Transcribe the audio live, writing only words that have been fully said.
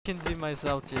can see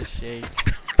myself just shake.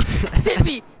 Hit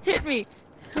me! Hit me!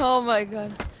 Oh my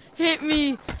god. Hit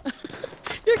me!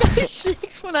 Your guy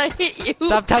shakes when I hit you.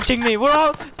 Stop touching me. We're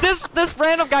all this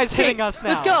random guy's hitting us now.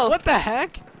 Let's go. What the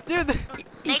heck? Dude.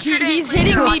 He's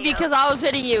hitting me because I was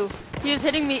hitting you. He was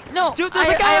hitting me. No, dude, there's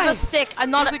a guy. I have a stick.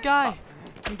 I'm not There's a guy.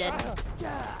 Oh, I'm dead.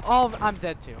 Oh, I'm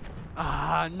dead too.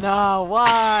 Ah, no.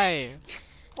 Why?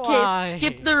 Why? Okay,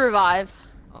 skip the revive.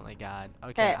 Oh my god.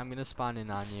 Okay, I'm gonna spawn in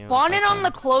on you. Spawn in on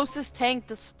the closest tank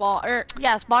to spawn.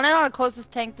 Yeah, spawn in on the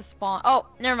closest tank to spawn. Oh,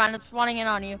 never mind. I'm spawning in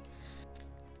on you.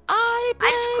 I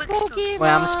play Pokemon. Wait,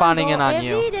 I'm spawning in on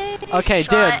you. Okay,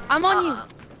 dude. I'm on you.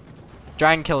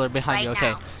 Dragon Killer behind you.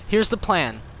 Okay. Here's the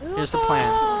plan. Here's the plan.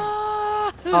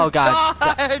 Oh god.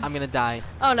 I'm gonna die.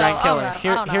 Oh no. Dragon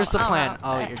Killer. Oh, no. Here's the plan.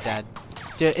 Oh, you're dead.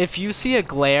 Dude, if you see a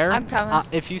glare, I'm coming.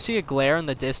 if you see a glare in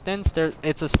the distance,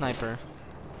 it's a sniper.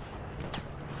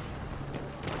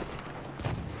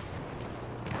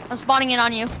 I'm spawning in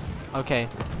on you. Okay.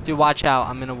 Dude, watch out.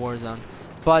 I'm in a war zone.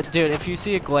 But dude, if you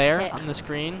see a glare on the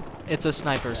screen, it's a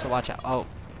sniper, so watch out. Oh,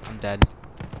 I'm dead.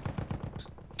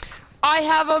 I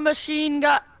have a machine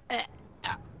gun.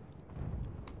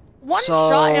 One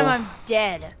shot and I'm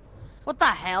dead. What the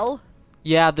hell?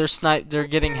 Yeah, they're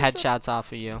getting headshots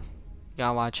off of you. You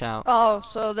gotta watch out. Oh,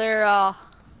 so they're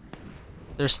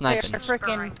sniping. They're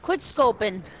freaking quit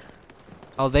scoping.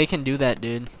 Oh, they can do that,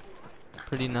 dude.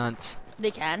 Pretty nuts.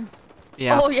 They can.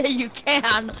 Yeah. Oh yeah, you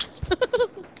can.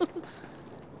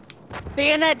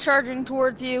 Bayonet charging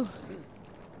towards you.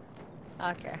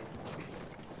 Okay.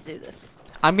 Let's do this.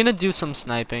 I'm gonna do some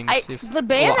sniping. The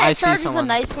bayonet charge is a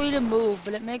nice way to move,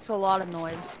 but it makes a lot of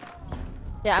noise.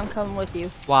 Yeah, I'm coming with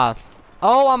you. Wow.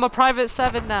 Oh, I'm a private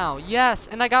 7 now. Yes,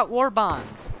 and I got war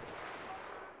bonds.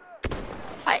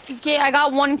 Okay, I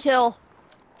got 1 kill.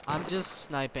 I'm just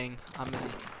sniping.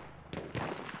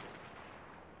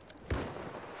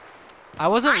 I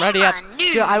wasn't ready at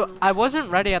dude, I wasn't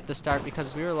ready at the start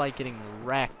because we were like getting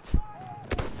wrecked.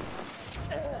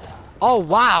 Oh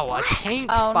wow, a tank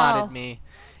spotted me.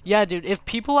 Yeah, dude, if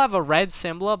people have a red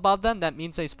symbol above them, that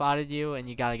means they spotted you and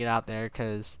you gotta get out there,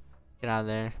 get out of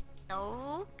there.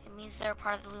 No, it means they're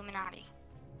part of the Illuminati.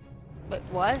 Wait,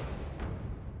 what?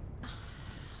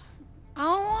 I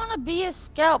don't want to be a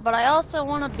scout, but I also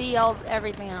want to be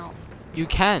everything else. You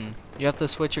can. You have to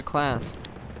switch your class.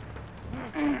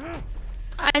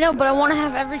 I know, but I want to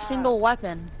have every single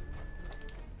weapon.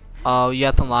 Oh, you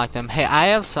have to unlock them. Hey, I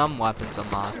have some weapons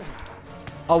unlocked.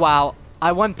 Oh wow,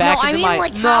 I went back into my.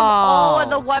 Like have all of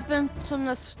the weapons from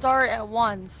the start at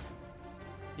once.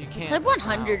 You can't. Type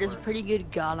 100 is a pretty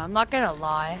good gun. I'm not gonna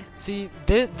lie. See,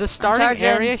 the starting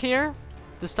area here.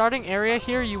 The starting area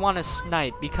here, you want to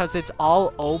snipe because it's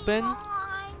all open.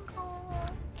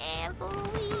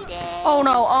 Oh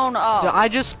no! Oh no! Dude, I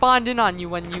just spawned in on you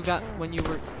when you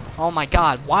were. Oh my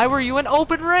god! Why were you in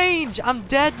open range? I'm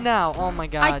dead now. Oh my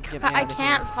god! I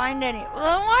can't find any.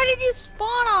 Well, why did you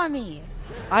spawn on me?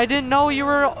 I didn't know you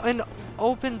were in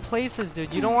open places,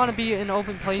 dude. You don't want to be in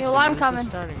open places. Well, I'm coming.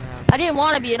 Starting round. I didn't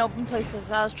want to be in open places.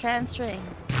 I was transferring.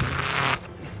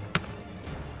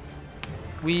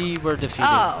 We were defeated.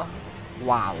 Oh.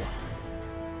 Wow.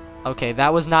 Okay,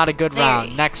 that was not a good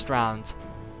round. Next round.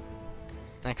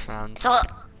 Next round. So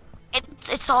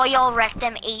it's all y'all wrecked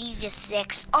them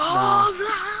 80-6.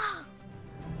 Oh.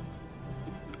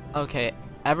 No. Okay,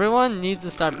 everyone needs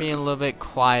to start being a little bit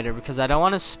quieter because I don't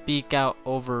want to speak out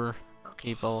over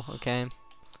people. Okay.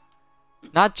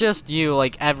 Not just you,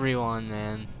 like everyone,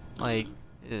 man. Like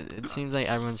it seems like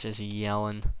everyone's just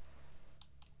yelling.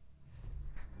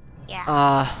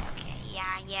 Yeah. Okay,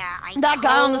 yeah. That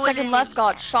guy on the second left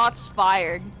got shots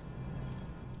fired.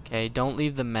 Okay, don't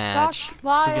leave the match.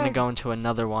 We're gonna go into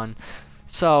another one.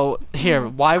 So here,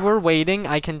 while we're waiting,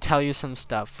 I can tell you some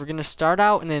stuff. We're gonna start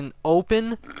out in an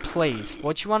open place.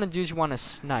 What you want to do is you want to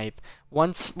snipe.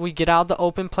 Once we get out of the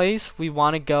open place, we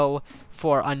want to go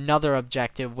for another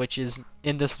objective, which is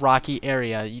in this rocky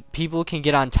area. People can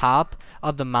get on top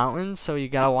of the mountains, so you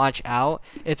gotta watch out.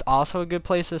 It's also a good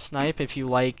place to snipe if you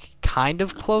like kind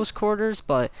of close quarters,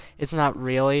 but it's not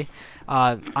really.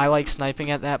 I like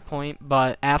sniping at that point,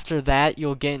 but after that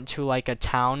you'll get into like a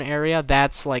town area.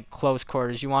 That's like close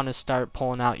quarters. You want to start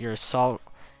pulling out your assault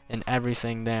and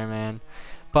everything there, man.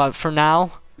 But for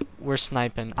now, we're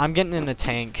sniping. I'm getting in the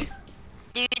tank.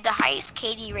 Dude, the highest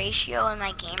KD ratio in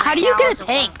my game. How do you get a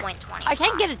tank? I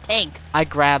can't get a tank. I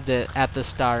grabbed it at the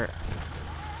start.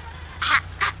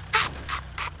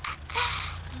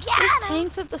 There's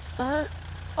tanks at the start?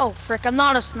 Oh frick, I'm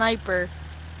not a sniper.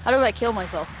 How do I kill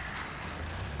myself?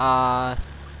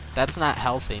 That's not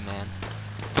healthy, man.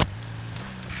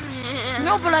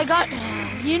 No, but I got...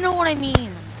 You know what I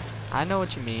mean. I know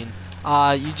what you mean.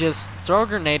 You just throw a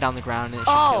grenade on the ground and it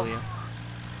should kill you.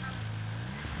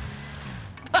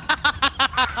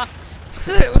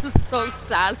 It was so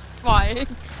satisfying.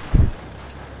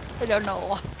 I don't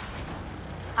know.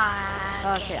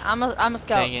 Okay, I'm a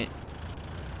scout. Dang it.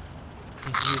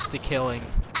 He's used to killing.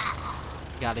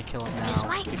 Gotta kill him now.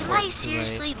 Did I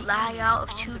seriously lag out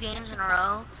of 2 games in a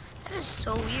row? That is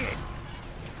so weird.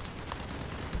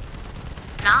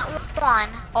 Not 1,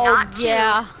 not 2,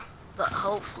 but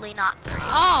hopefully not 3.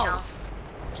 Oh!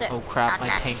 You know? Oh crap, my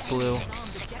tank blew.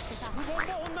 6.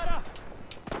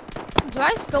 Do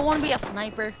I still want to be a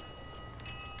sniper?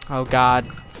 Oh god.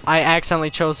 I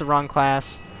accidentally chose the wrong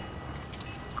class.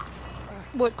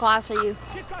 What class are you?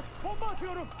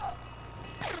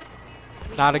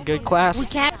 Not a good class. We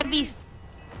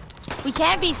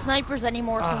can't be snipers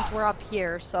anymore since we're up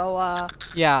here, so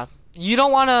Yeah. You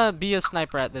don't want to be a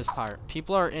sniper at this part.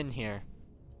 People are in here.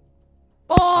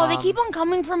 Oh, they keep on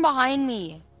coming from behind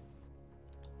me.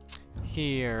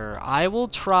 Here, I will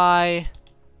try.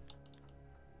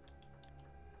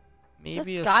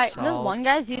 Maybe this one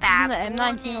guy's using the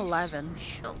M1911.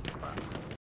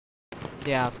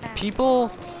 Yeah, people.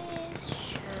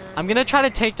 I'm gonna try to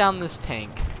take down this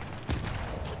tank.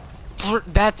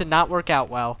 That did not work out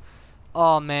well.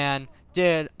 Oh man.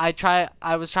 Dude, I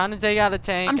was trying to take out a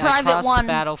tank, I crossed the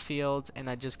battlefield, and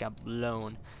I just got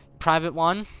blown. Private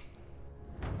 1?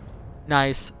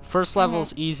 Nice. First level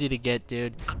is easy to get,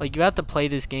 dude. Like, you have to play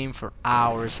this game for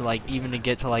hours, like, even to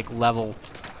get to, like, level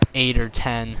 8 or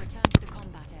 10.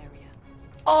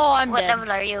 Oh, I'm dead. What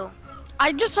level are you?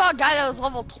 I just saw a guy that was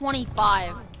level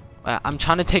 25. I'm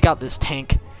trying to take out this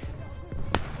tank.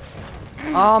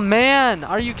 Oh, man!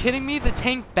 Are you kidding me? The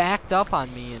tank backed up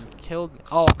on me and killed me.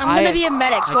 Oh, I'm gonna be a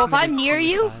medic, so if I'm near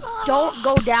you, don't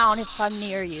go down if I'm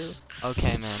near you.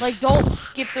 Okay, man. Like, don't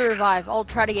skip the revive. I'll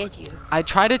try to get you. I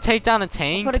tried to take down a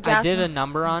tank. I did a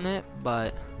number on it,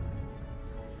 but...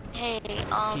 Hey,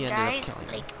 guys,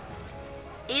 like,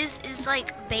 is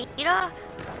like beta?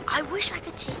 I wish I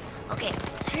could take... Okay,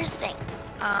 so here's the thing.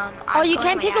 Oh, you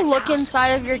can't take a look inside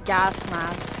of your gas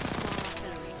mask.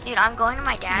 Dude, I'm going to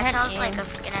my dad's house like in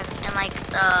like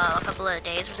a couple of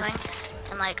days or something,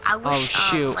 and like I wish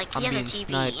like he has a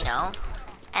TV, you know,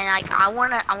 and like I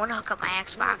wanna hook up my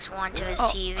Xbox One to his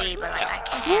TV, but like I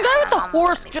can't. Some guy with the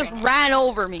horse just ran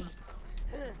over me.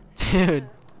 Dude,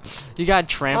 you got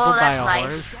trampled by a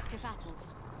horse?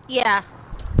 Yeah.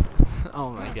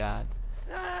 Oh my god.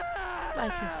 I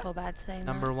feel so bad saying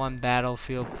Number 1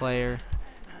 battlefield player.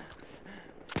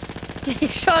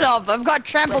 Shut up! I've got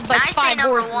trampled by 5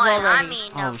 horses already. I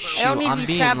mean, oh shoot! I don't need to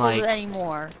be trampled like...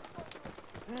 anymore.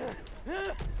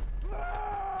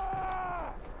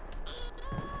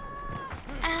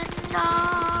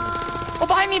 Oh,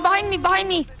 behind me! Behind me! Behind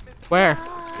me! Where?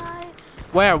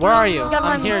 Where are you?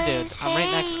 I'm here, dude. I'm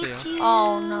right next to you.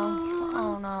 Oh no!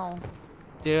 Oh no!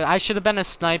 Dude, I should have been a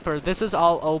sniper. This is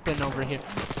all open over here.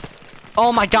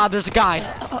 Oh my god! There's a guy!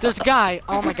 There's a guy!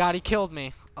 Oh my god! He killed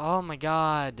me! Oh my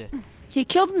god. He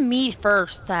killed me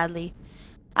first, sadly.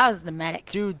 I was the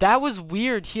medic. Dude, that was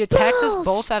weird. He attacked us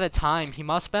both at a time. He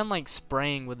must have been like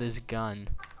spraying with his gun.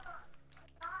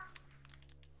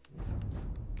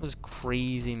 It was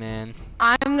crazy, man.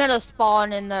 I'm gonna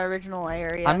spawn in the original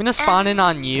area. I'm gonna spawn in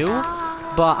on you,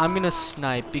 but I'm gonna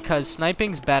snipe because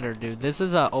sniping's better, dude. This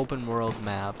is an open world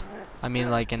map. I mean,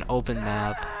 like an open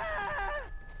map.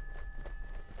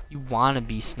 You wanna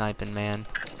be sniping, man.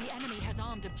 The enemy has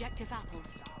armed objective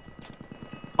apples.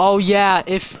 Oh yeah,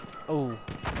 oh.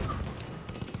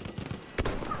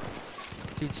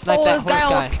 Dude, snipe that horse guy. This guy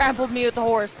almost trampled me with the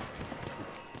horse.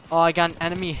 Oh, I got an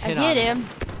enemy hit on him. I hit him.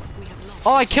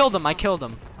 Oh, I killed him. I killed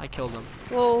him.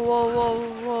 Whoa, whoa, whoa,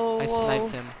 whoa, I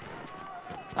sniped him.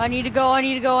 I need to go. Oh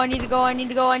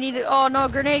no,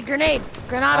 grenade.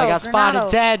 Granado. I got spotted.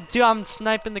 Dead. Dude, I'm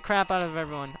sniping the crap out of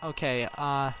everyone. Okay,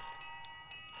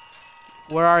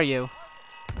 where are you?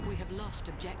 We have lost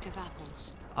objective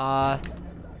apples.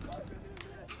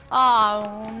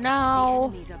 Oh no.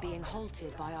 The enemies are being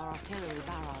halted by our artillery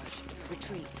barrage.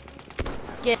 Retreat.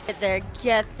 Get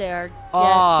there.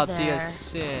 Oh, the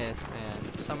assist,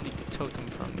 man. Somebody took him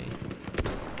from me.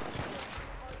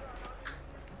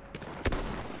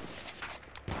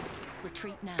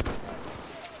 Retreat now.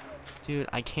 Dude,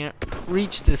 I can't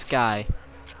reach this guy.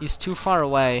 He's too far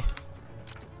away.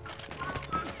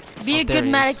 Be a good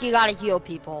medic, you gotta heal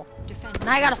people. And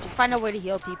I gotta find a way to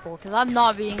heal people, because I'm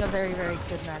not being a very, very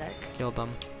good medic. Killed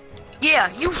them.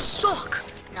 Yeah, you suck!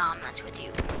 Nah, I'm not with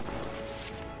you.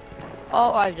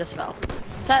 Oh, I just fell.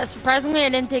 Surprisingly, I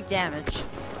didn't take damage.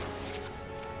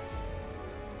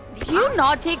 Do you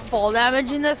not take fall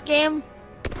damage in this game?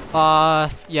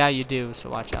 Yeah, you do, so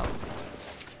watch out.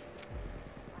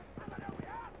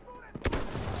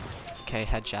 Okay,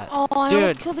 headshot. Oh, I dude,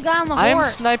 almost killed the guy on the I am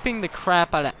horse. sniping the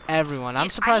crap out of everyone. I'm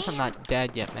surprised I'm not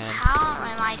dead yet, man. How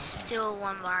am I still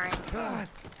one barring? I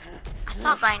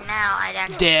thought by now I'd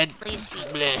actually Dead. at least be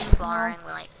two barring,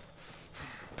 like.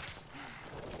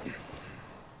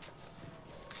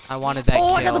 I wanted that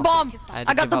kill. I got the bomb.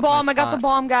 I got the bomb. I got the spot.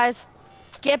 bomb, guys.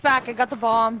 Get back. I got the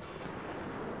bomb.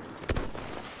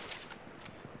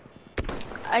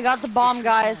 I got the bomb,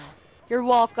 guys. You're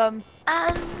welcome.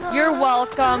 You're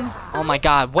welcome. Oh my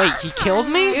god, wait, he killed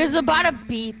me? He was about to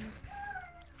beep.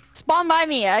 Spawn by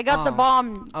me. I got the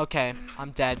bomb. Okay,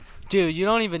 I'm dead. Dude, you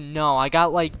don't even know. I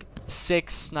got like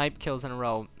 6 snipe kills in a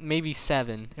row. Maybe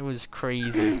 7. It was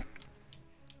crazy.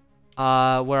 Where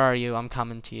are you? I'm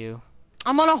coming to you.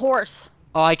 I'm on a horse.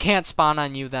 Oh, I can't spawn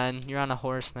on you then. You're on a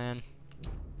horse, man.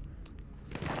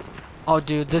 Oh,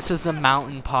 dude, this is the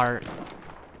mountain part.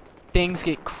 Things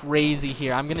get crazy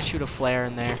here. I'm gonna shoot a flare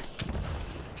in there.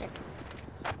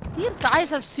 These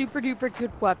guys have super duper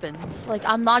good weapons. Like,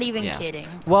 I'm not even kidding.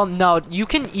 Well, no, you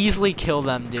can easily kill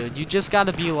them, dude. You just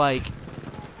gotta be like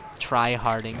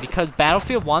try-harding, because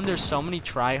Battlefield 1, there's so many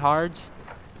try-hards.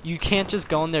 You can't just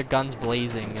go in there guns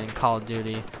blazing in Call of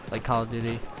Duty, like Call of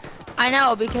Duty. I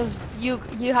know, because you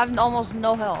have almost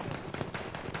no health.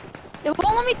 It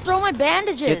won't let me throw my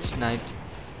bandages. Get sniped.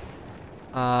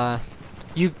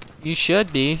 You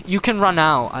should be. You can run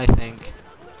out, I think.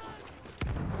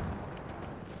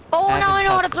 Oh, now I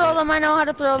know how to throw them. I know how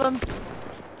to throw them.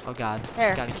 Oh god.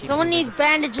 There. Gotta keep Someone moving. needs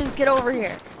bandages. Get over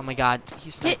here. Oh my god.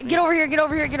 He's Get over here. Get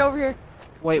over here. Get over here.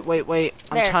 Wait.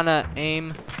 I'm There. trying to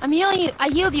aim. I'm healing you. I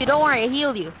healed you. Don't worry. I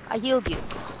healed you.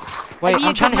 Wait,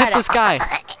 I'm trying to hit medic. this guy.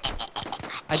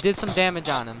 I did some damage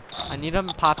on him. I need him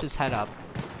to pop his head up.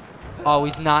 Oh,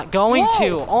 he's not going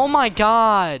to. Oh my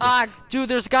god. Dude,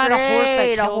 there's a guy on a horse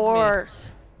that killed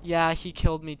me. Yeah, he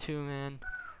killed me too, man.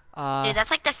 Dude,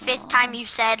 that's like the 5th time you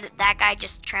said that guy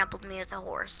just trampled me with a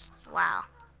horse. Wow.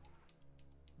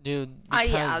 Dude,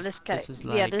 yeah, this guy.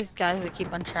 Yeah, there's guys that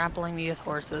keep on trampling me with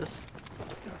horses.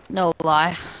 No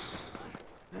lie.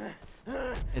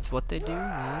 It's what they do,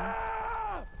 man.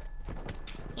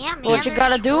 Yeah, man. What you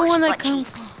gotta do when they come?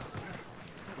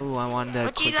 Ooh, I wanted to.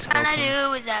 What you gonna do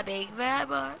with that big fat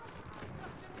butt?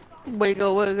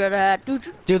 Wiggle that.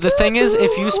 Dude, the thing is,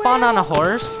 if you spawn on a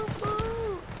horse.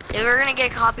 Dude, we're gonna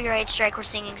get a copyright strike. We're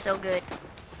singing so good.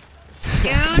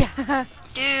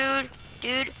 Dude,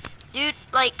 dude,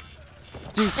 like.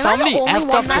 Dude, somebody effed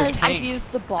up their tank. I've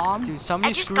used the bomb. Dude,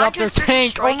 somebody screwed up their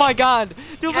tank. Oh my god.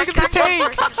 Dude, look at the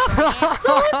tank.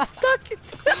 Someone stuck it.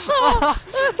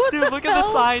 Dude, look at the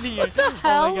sign here.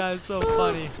 Oh my god, it's so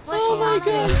funny. Oh my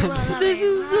god. This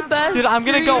is the best. Dude, I'm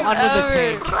gonna go under the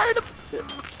tank.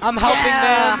 I'm helping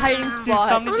them. Hiding Dude,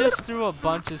 somebody just threw a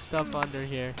bunch of stuff under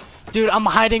here. Dude, I'm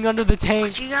hiding under the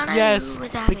tank. Yes,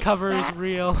 the cover is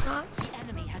real.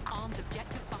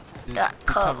 Dude, the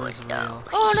cover is real.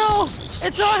 Oh no!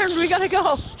 It's armed! We gotta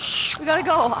go! We gotta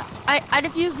go! I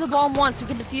defused the bomb once, we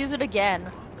can defuse it again.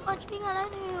 What you gonna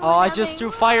do? Oh, I just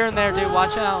threw fire in there, dude.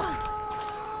 Watch out.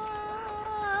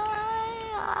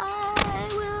 I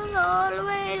will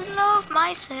always love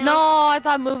myself. No, I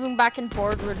thought moving back and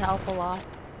forward would help a lot.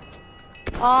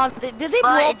 Did they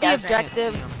blow up the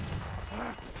objective?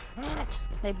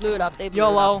 They blew it up, they blew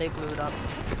it up, they blew it up.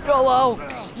 YOLO!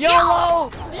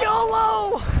 YOLO!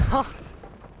 YOLO!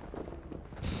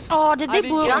 Oh, did they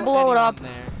blow it up?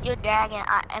 You're dragging.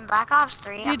 In Black Ops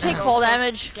 3, you take fall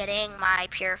damage? Getting my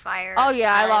purifier. Oh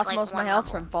yeah, I lost most of my health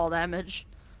from fall damage.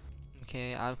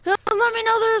 Okay, just let me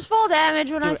know there's fall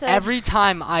damage when I said. Every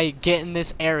time I get in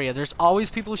this area, there's always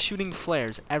people shooting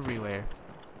flares everywhere.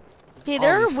 Okay,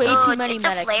 there are way too many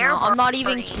medics now. I'm not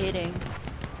even kidding.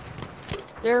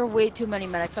 There are way too many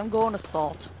medics. I'm going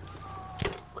assault.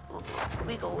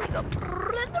 Wiggle.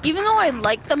 Even though I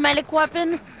like the medic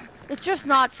weapon, it's just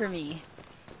not for me.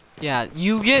 Yeah,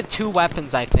 you get 2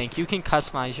 weapons, I think. You can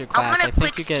customize your class. I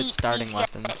think you get starting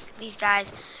weapons. These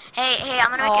guys. Hey,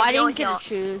 I'm gonna make a deal with y'all. I didn't get to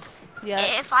choose. Yeah.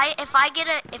 If I get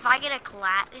a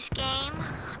collat this game,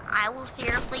 I will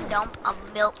theoretically dump a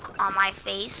milk on my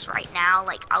face right now.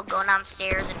 Like I'll go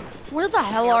downstairs and. Where the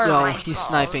hell are Yo, they? he's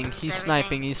sniping. He's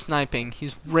sniping. He's sniping.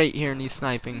 He's right here and he's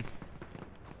sniping.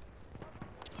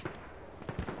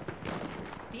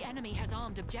 The enemy has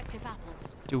armed objective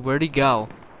apples. Dude, where'd he go?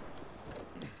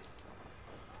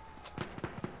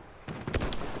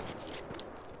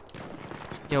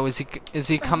 Yo, is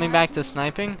he coming back to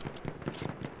sniping?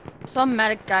 Some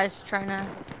medic guy's trying to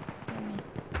get me.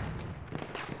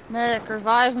 Medic,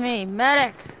 revive me.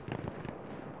 Medic.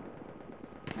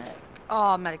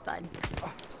 Oh, medic died.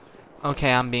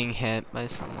 Okay, I'm being hit by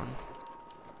someone.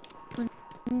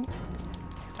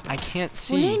 I can't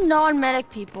see. We need non-medic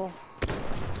people.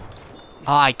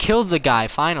 Oh, I killed the guy,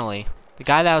 finally. The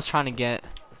guy that I was trying to get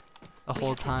the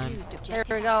whole time. There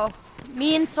we go.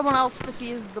 Me and someone else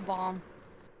defused the bomb.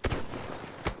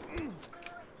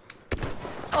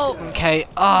 Oh. Okay.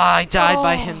 Oh, I died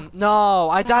by him. No,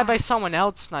 I died by someone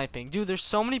else sniping. Dude, there's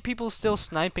so many people still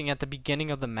sniping at the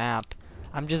beginning of the map.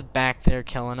 I'm just back there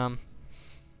killing them.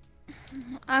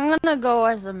 I'm gonna go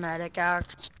as a medic,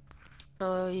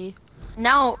 actually.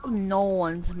 Now, no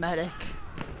one's medic.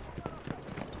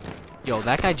 Yo,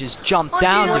 that guy just jumped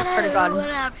down.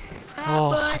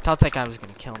 Oh, I thought that guy was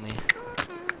gonna kill me.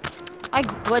 I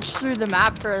glitched through the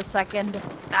map for a second.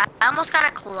 I almost got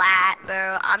a clat,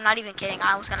 bro. I'm not even kidding.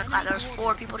 I almost got a clat. There was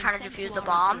 4 people trying to defuse the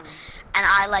bomb, and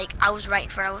I was right in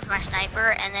front of with my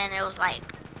sniper, and then it was like,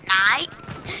 night.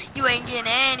 You ain't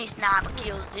getting any sniper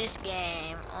kills this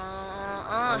game.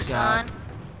 Son.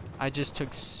 I just took.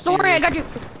 Don't worry, I got you.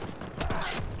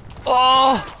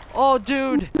 Oh,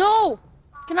 dude. No.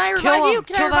 Can I revive you?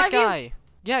 Can I revive you?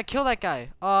 Yeah, kill that guy.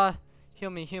 Heal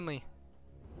me.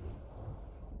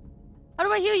 How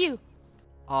do I heal you?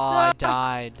 Oh, I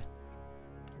died.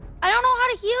 I don't know how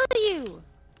to heal you.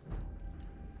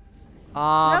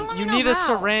 You need a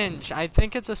syringe. I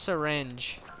think it's a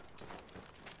syringe.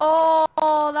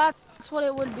 Oh, that's what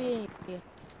it would be.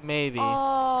 Maybe.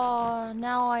 Oh,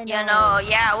 now I know. You know,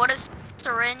 yeah. What does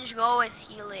syringe go with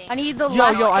healing? I need the Yo,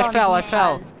 I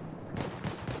fell.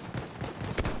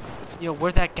 Yo,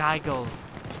 where'd that guy go?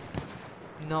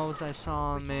 He knows I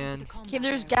saw him, man. Okay,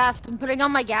 there's gas. I'm putting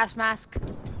on my gas mask.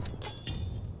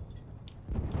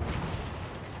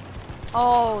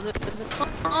 Oh, there's a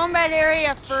combat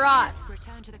area for us.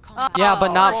 Yeah,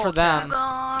 but not for them.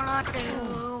 What you gonna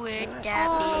do with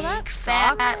that big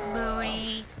fat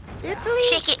booty? Italy?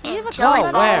 Shake it until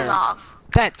it falls off.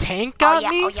 That tank got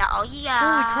me? Oh yeah.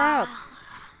 Holy crap.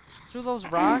 Through those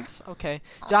rocks? Okay.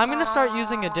 Dude, I'm gonna start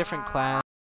using a different class.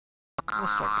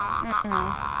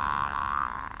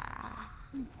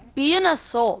 Be an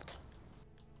assault.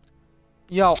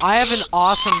 Yo, I have an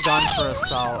awesome gun for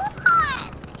assault.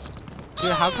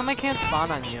 Dude, how come I can't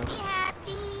spawn on you?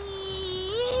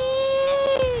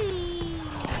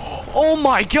 Oh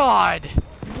my god!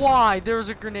 Why? There was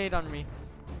a grenade on me.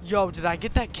 Yo, did I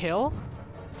get that kill?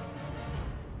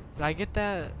 Did I get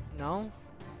that? No?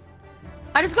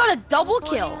 I just got a double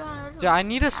kill. Dude, I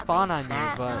need a spawn on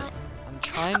you, but I'm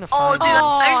trying to Oh, find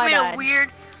dude, you.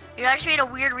 I just made a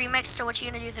weird remix to what you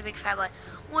gonna do with the big fat butt.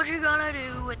 What you gonna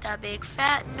do with that big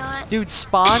fat nut? Dude,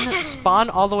 spawn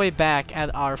all the way back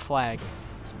at our flag.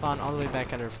 Spawn all the way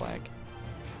back at our flag.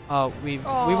 Oh, we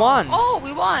won. Oh,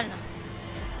 we won.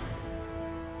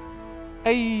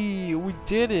 Hey, we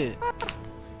did it.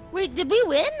 Wait, did we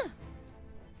win?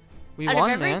 We Out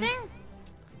won, of everything? man.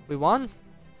 We won.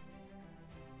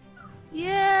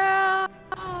 Yeah.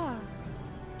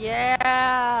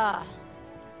 Yeah.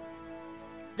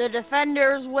 The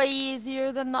defender's way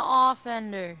easier than the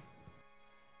offender.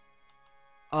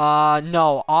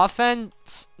 No.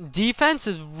 Defense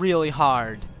is really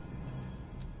hard.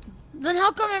 Then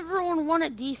how come everyone won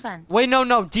at defense? Wait,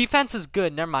 no. Defense is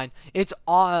good. Never mind. It's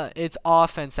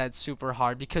offense that's super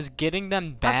hard because getting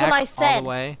them back That's what I said. all the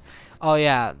way. Oh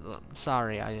yeah.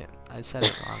 Sorry, I said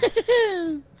it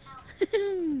wrong.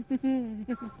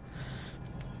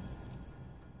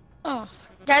 Oh.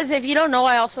 Guys, if you don't know,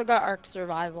 I also got Ark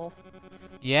Survival.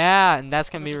 Yeah, and that's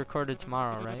gonna be recorded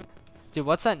tomorrow, right? Dude,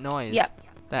 what's that noise? Yep.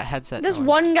 That headset This noise.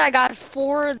 one guy got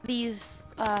 4 of these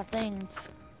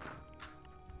things.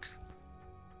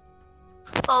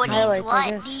 Oh, Highlights, I what?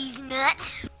 guess. These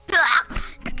nuts?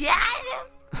 Got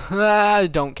him. I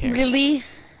don't care. Really?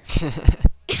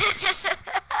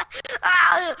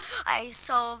 I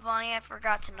so funny. I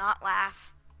forgot to not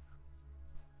laugh.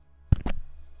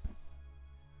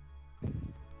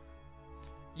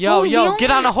 Yo, Holy,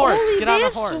 get on a horse. holy Get on a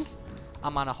bitch. horse.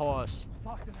 I'm on a horse.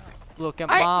 Look at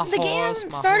my horse. The game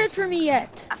hasn't started for me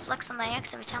yet. I flex on my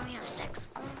ex every time we have sex.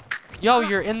 Yo,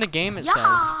 you're in the game, it says.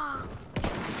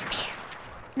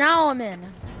 Now I'm in.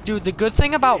 Dude, the good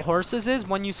thing about horses is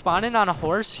when you spawn in on a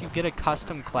horse, you get a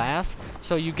custom class.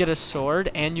 So you get a sword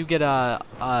and you get a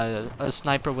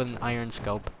sniper with an iron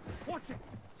scope.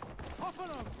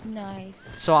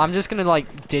 Nice. So I'm just gonna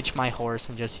like ditch my horse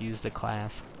and just use the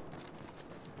class.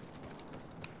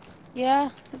 Yeah,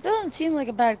 it doesn't seem like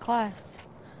a bad class.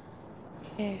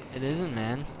 Okay. It isn't,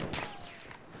 man.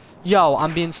 Yo,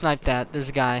 I'm being sniped at. There's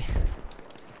a guy.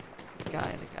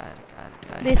 Guy.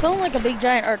 They sound like a big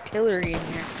giant artillery in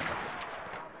here.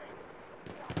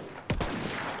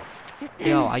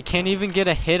 Yo, I can't even get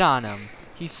a hit on him.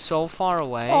 He's so far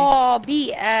away. Oh,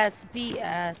 BS,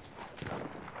 BS.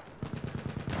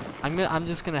 I'm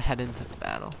just gonna head into the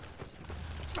battle.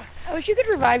 I wish you could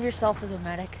revive yourself as a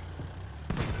medic.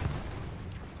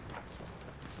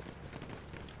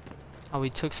 Oh, we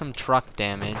took some truck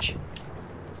damage.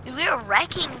 We're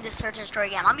wrecking the search and destroy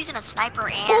game. I'm using a sniper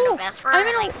and Oh, a Vesper.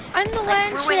 I'm the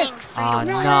land we're ship. winning 3-1.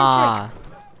 Nah.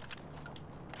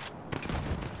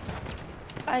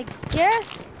 I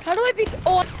guess. How do I be?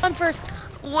 Oh, I'm first.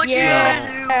 What Yeah. you gonna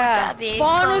do with that big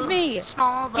Spawn boat? with me.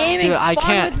 Small boat. Gaming, Dude, I spawn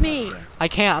can't. with me. I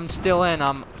can't. I'm still in.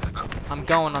 I'm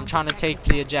going. I'm trying to take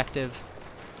the objective.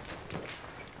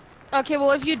 Okay, well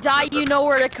if you die, you know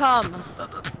where to come.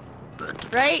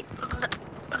 Right?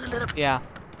 Yeah.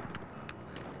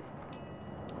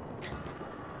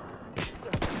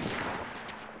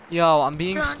 Yo, I'm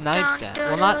being sniped at.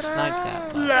 Well, not sniped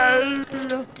at.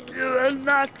 But... You are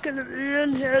not gonna be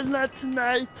in here not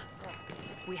tonight.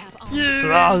 We have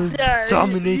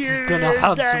Dominate is gonna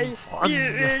have some fun. You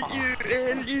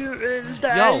will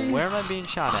die. Yo, where am I being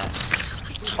shot at?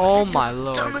 Oh my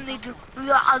lord. Oh, over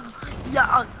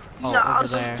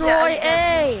there. Destroy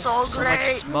A. So So much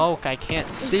great. smoke, I can't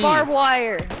There's see. barbed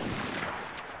wire.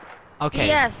 Okay.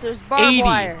 Yes, there's barbed 80.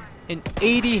 wire. An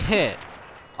 80 hit.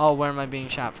 Oh, where am I being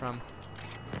shot from?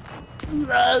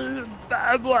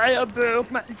 Barbed wire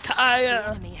broke my the tire.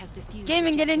 enemy has defused.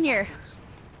 Gaming, get in here.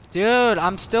 Dude,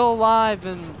 I'm still alive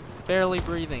and barely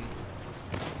breathing.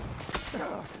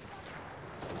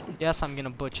 Yes, I'm gonna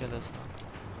butcher this one.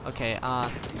 Okay, Oh,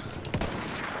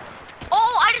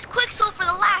 I just quick sold for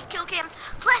the last kill cam.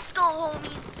 Let's go,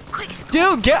 homies. Quick scope.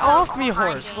 dude, get Oh, off me, oh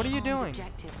my horse. What are you game. doing?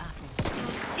 Objective Apple.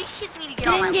 Dude, these kids need to get Get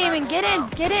on in, my gaming, level, get in, bro.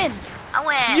 get in. I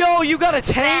went. Yo, you got a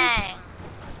tank? Bang.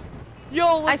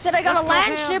 Yo, I said I got a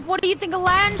land ship. What do you think a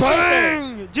land ship is?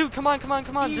 Bang! Dude, come on, come on,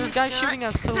 come on. There's guys shooting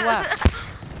us to the left.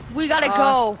 We gotta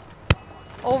go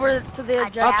over to the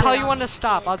objective. I'll tell you when to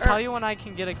stop. I'll tell you when I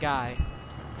can get a guy.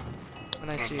 When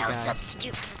I There's see a no guy.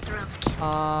 substitute for the thrill of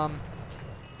killing.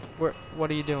 What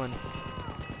are you doing?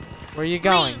 Where are you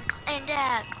going? Link and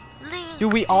dab. Link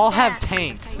Dude, we all and have dab.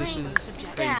 tanks. This Link is and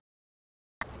crazy. dab.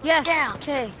 Yes. Down.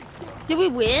 Okay. Did we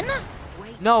win?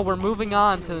 No, we're moving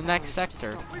on to the next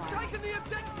sector.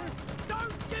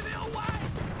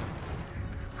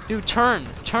 Dude, turn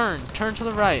to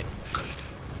the right.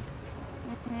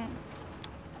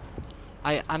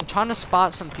 I'm trying to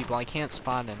spot some people. I can't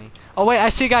spot any. Oh wait, I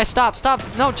see a guy. Stop.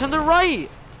 No, turn to the right.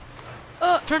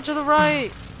 Turn to the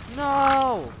right.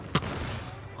 No.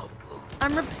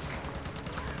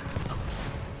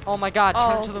 Oh my God,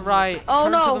 turn to the right. Oh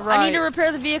turn no, to the right. I need to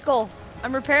repair the vehicle.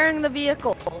 I'm repairing the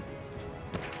vehicle.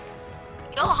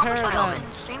 Yo, how much Repair have y'all that.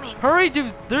 been streaming? Hurry,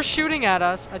 dude. They're shooting at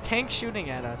us. A tank's shooting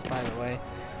at us, by the way.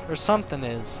 Or something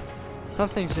is.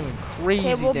 Something's doing crazy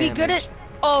Okay, we'll damage. be good at.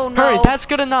 Oh no. Hurry, that's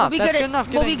good enough. We'll be That's good good at- enough.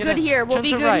 Get We'll in, be get good in. here. We'll Turn be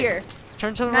to the good right. here.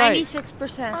 Turn to the right.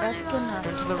 96%. That's good enough.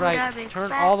 Turn to the right.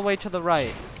 Turn all the way to the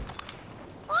right.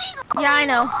 Yeah, I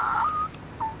know.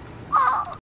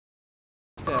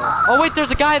 Still. Oh wait,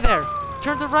 there's a guy there.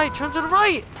 Turn to the right. Turn to the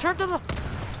right. Turn to the.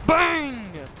 Bang!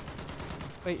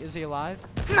 Wait, is he alive?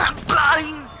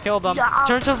 Killed him.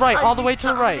 Turn to the right. All the way to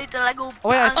the right. Oh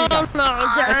wait, I see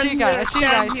a guy. I see a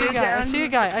guy. I see a guy. I see a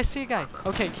guy. I see a guy. I see a guy.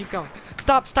 Okay, keep going.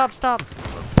 Stop.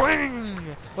 Bang!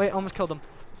 Wait, almost killed him.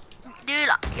 Dude,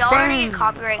 y'all are gonna get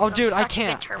copyright. Oh, 'cause dude, I'm I such a good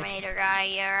can't. Terminator guy.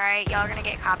 Yeah, right. Y'all are gonna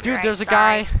get copyright. Dude, there's a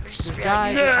Sorry. guy. Just There's a really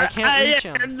guy. good. I can't reach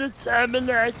him. am the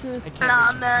Terminator. I can't Nah, reach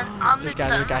him. man, I'm There's the a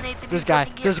guy. Terminator. There's a guy.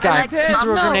 because There's a I guy. like He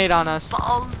threw a no. grenade on us.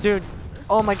 balls. Dude.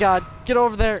 Oh my God. Get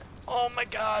over there. Oh my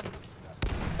God.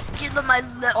 Kids on my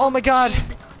level. Oh my God.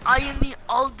 Kid. I am the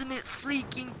ultimate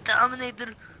freaking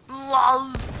Terminator. Lol.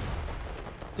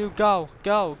 Dude, go.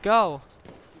 I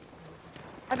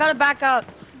gotta back up.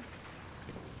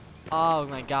 Oh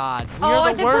my God. We Oh, I are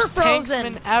the think we're worst frozen.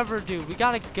 tanksmen ever, dude. We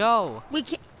gotta go. We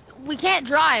can't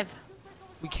drive.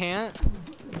 We can't?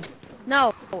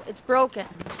 No, it's broken.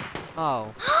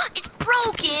 Oh. It's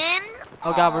broken.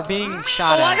 Oh God, we're being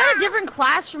shot Oh, I at. got a different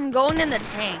class from going in the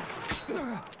tank.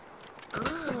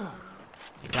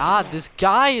 God, this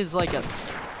guy is like a...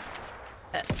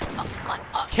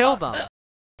 Killed him.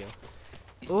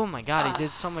 Oh my God, he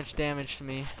did so much damage to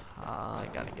me. I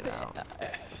gotta get out.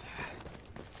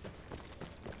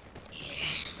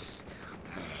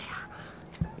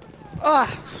 Ugh.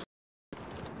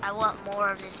 I want more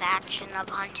of this action of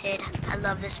Hunted. I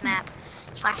love this map.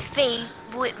 It's my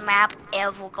favorite map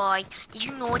ever, guys. Did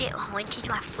you know that Hunted is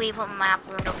my favorite map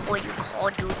on the whole Call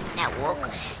of Duty network?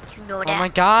 You know that? Oh my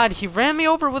God, he ran me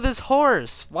over with his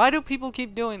horse. Why do people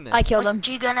keep doing this? I killed him. What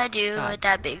you gonna do God. with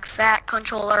that big fat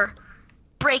controller?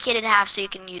 Break it in half so you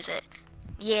can use it.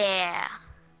 Yeah.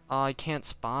 Oh, I can't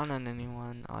spawn on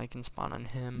anyone. Oh, I can spawn on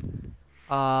him.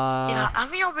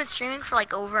 Haven't y'all been streaming for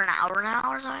like over an hour now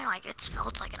or something? Like it's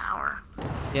felt like an hour.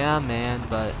 Yeah, man,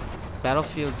 but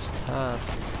Battlefield's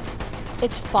tough.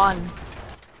 It's fun.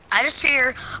 I just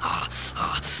hear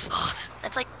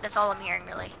that's all I'm hearing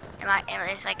really.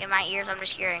 It's like in my ears I'm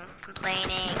just hearing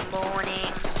complaining,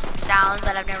 moaning, sounds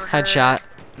that I've never heard. Headshot.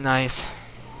 Nice.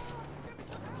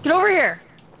 Get over here.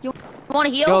 You want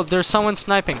to heal? Yo, there's someone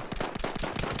sniping.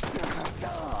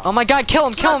 Oh my god, kill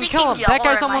him, kill him, kill him. That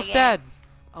guy's almost dead.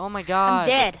 Oh my god. I'm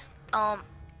dead. Oh,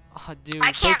 dude,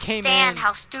 I can't stand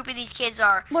how stupid these kids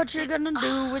are. What you gonna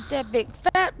do with that big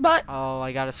fat butt? Oh,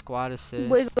 I got a squad assist.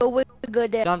 Wiggle, wiggle,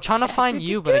 Dude, I'm trying to find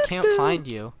you, but I can't find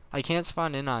you. I can't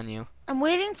spawn in on you. I'm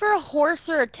waiting for a horse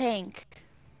or a tank.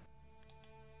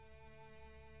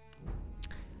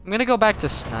 I'm gonna go back to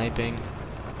sniping.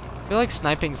 I feel like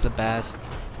sniping's the best.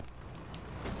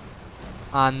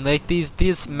 On like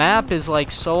this map is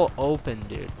like so open,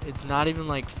 dude. It's not even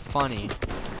like funny.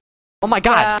 Oh my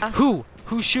god, Yeah.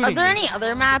 Who's shooting Are there me? any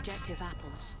other maps? Objective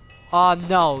apples.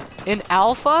 No. In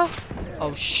alpha?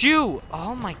 Oh shoot.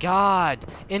 Oh my god.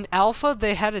 In alpha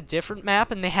they had a different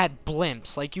map and they had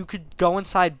blimps. Like you could go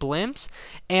inside blimps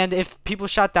and if people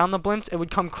shot down the blimps it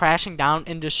would come crashing down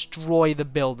and destroy the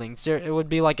buildings. It would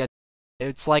be like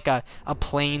it's like a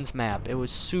plains map. It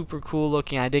was super cool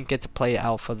looking. I didn't get to play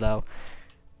alpha though.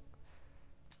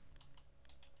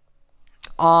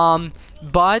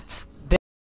 But they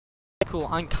cool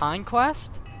on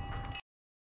Conquest.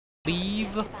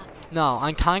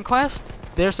 On Conquest,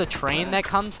 there's a train that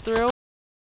comes through.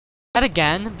 That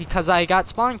again because I got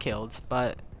spawn killed,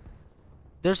 but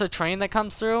there's a train that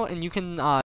comes through and you can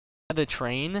the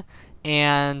train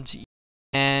and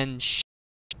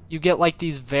you get like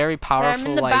these very powerful I'm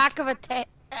in the back of a tank.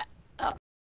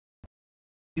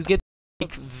 You get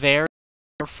like very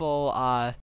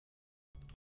powerful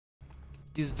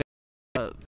these very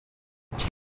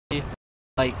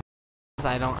like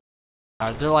I don't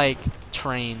they're like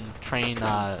train machine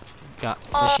guns.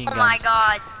 Oh my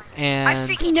god. And I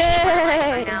freaking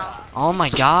right Yay! now. oh my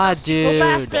This kid's god, so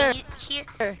dude.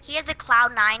 stupid. He has the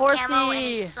Cloud9 camo and he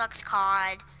Horsey. sucks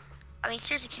COD. I mean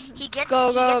seriously, he gets Go,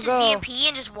 his go. VMP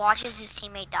and just watches his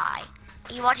teammate die.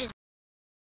 He watches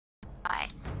die.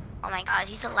 Oh my god,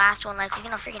 he's the last one left. He's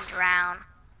gonna freaking drown.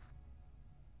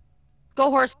 Go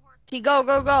horse. Go,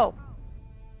 go, go.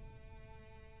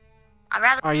 I'd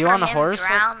rather Are you on a him horse?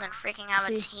 drown than freaking have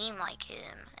a See. team like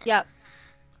him. Yep.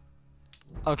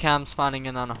 Okay, I'm spawning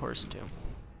in on a horse too.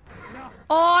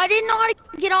 Oh, I didn't know how to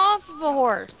get off of a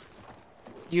horse.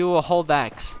 You will hold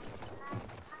X.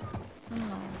 Oh,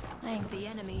 thanks. The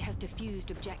enemy has defused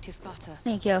objective butter.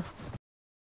 Thank you.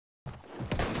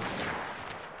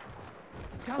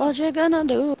 What you gonna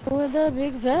do with the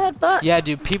big fat butt? Yeah,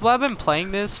 dude, people have been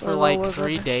playing this for Whoa, like whoa, whoa,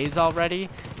 3 whoa. days already,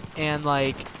 and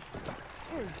like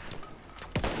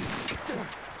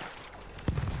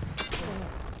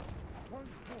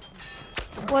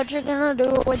What you gonna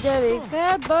do with the big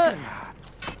fat butt?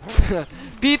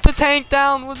 beat the tank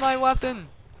down with my weapon.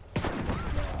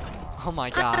 Oh my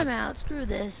I'm god. out. Screw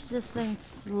this. This thing's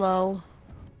slow.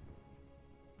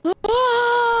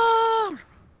 Ah!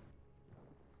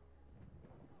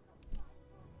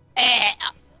 Eh.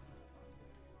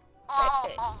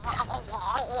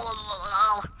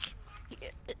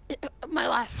 My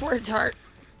last words are,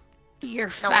 you're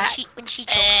No, fat. when she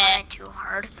chokes on it too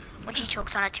hard. When she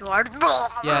chokes on it too hard.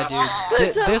 Yeah, dude.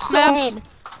 That's This so map's mean.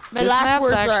 My this last map's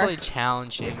words actually are,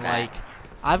 challenging. fat. Like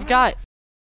I've got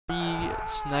 3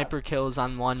 sniper kills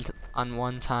on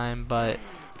one time, but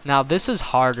now this is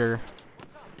harder.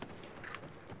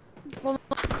 well,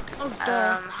 why is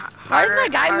Harder, my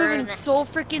guy harder moving than- so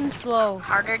freaking slow?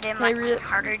 Harder than They re-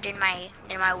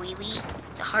 my wee wee.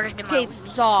 It's harder than my Okay, wee wee.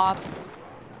 stop.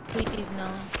 Please no.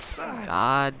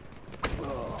 God.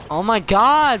 Oh my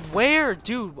god, where?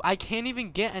 Dude, I can't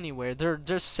even get anywhere. They're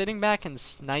just sitting back and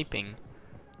sniping.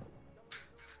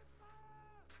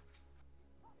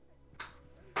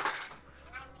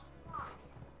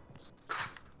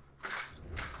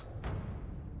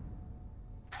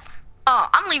 Oh,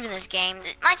 I'm leaving this game.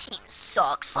 My team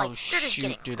sucks. Like, Oh they're just shoot,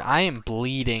 getting. dude, I am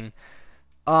bleeding.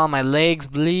 Oh, my leg's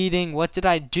bleeding. What did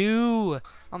I do?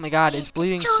 Oh my god, it's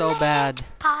bleeding too so late. bad.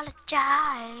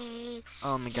 Apologize.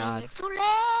 Oh my god. It's too late.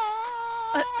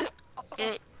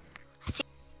 Dude, I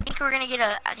think we're gonna get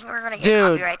a. I think we're gonna get a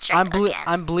Dude, copyright strike again.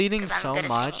 I'm bleeding 'cause I'm so good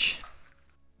at singing. much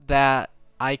that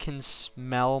I can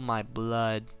smell my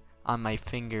blood on my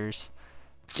fingers.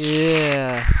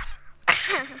 Yeah.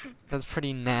 That's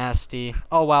pretty nasty.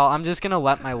 Oh well, I'm just gonna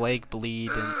let my leg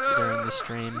bleed during the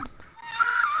stream.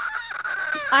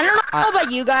 I don't know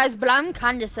about you guys, but I'm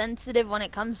kind of sensitive when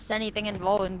it comes to anything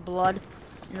involving blood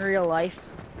in real life.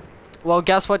 Well,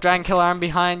 guess what, Dragon Killer? I'm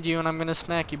behind you, and I'm gonna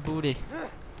smack your booty.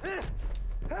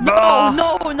 No,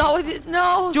 no.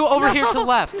 Dude, over here to the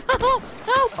left. No,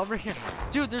 help. Over here.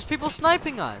 Dude, there's people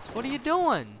sniping us. What are you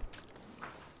doing?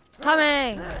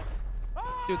 Coming.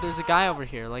 Dude, there's a guy over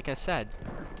here, like I said.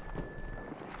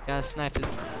 Gotta snipe his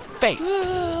face.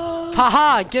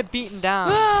 Haha, get beaten down,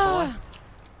 boy.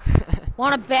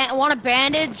 Want a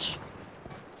bandage?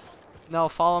 No,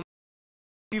 follow me.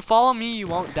 If you follow me, you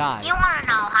won't die. You wanna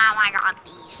know how I got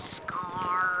these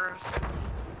scars?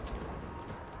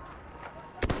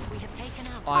 We have taken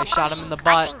out. Oh, I shot him in the butt.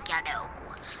 I think you know.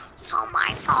 So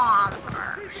my father,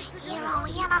 he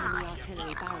had a knife, and then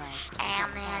he got the knife.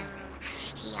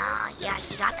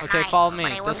 Okay, follow me.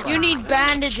 But it wasn't You need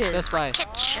bandages. This way.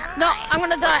 kitchen No, knife. I'm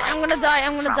gonna die. I'm gonna die.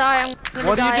 I'm gonna die. I'm gonna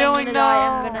What are you die. doing? I'm No.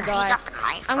 gonna He die. got the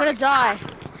knife I'm from gonna his die.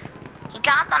 pocket. He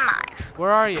got the knife.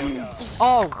 Where are you? He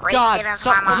Oh, scraped God. it into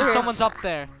my mom's Someone's up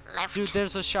there. left Dude,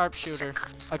 there's a sharpshooter.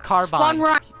 circus. A carbine. Spawn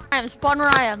where I am. Spawn where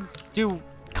I am. Dude,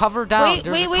 cover down. Wait,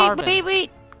 There's wait, a wait, carbine.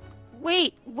 wait.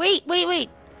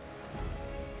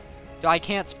 Dude, I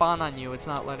can't spawn on you. It's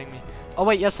not letting me. Oh,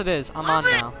 wait. Yes, it is. I'm on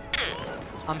now.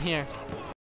 I'm here.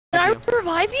 Did I You.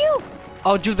 revive you?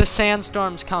 Oh, dude, the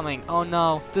sandstorm's coming. Oh,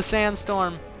 no. The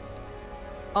sandstorm.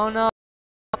 Oh, no.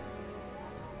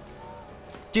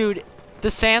 Dude,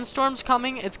 the sandstorm's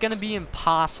coming. It's gonna be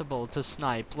impossible to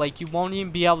snipe. Like, you won't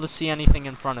even be able to see anything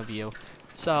in front of you.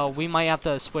 So, we might have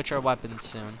to switch our weapons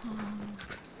soon.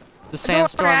 The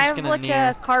sandstorm's I have gonna like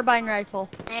near. a carbine rifle.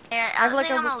 Yeah, I have I like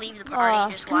think a- I'm gonna leave the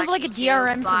party. Just kind of watch like a YouTube.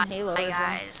 DRM from Bye, Halo or Bye, something.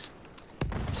 guys.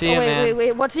 See Oh, ya, wait,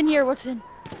 man. what's in here? What's in?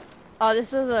 Oh,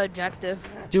 this is an objective.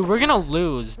 Dude, we're gonna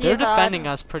lose. They're Yeah. defending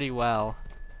us pretty well.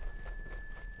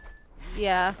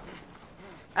 Yeah.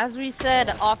 As we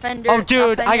said, offender. Oh,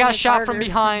 dude, I offending got is shot harder from than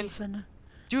behind. defender.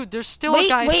 Dude, there's still a Wait,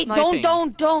 guy wait, sniping.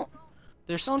 don't.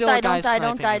 There's Don't still die, a guy don't die, sniping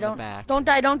don't die, in the don't back.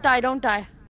 don't die.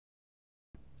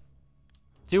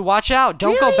 Dude, watch out.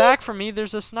 Don't Really? go back for me.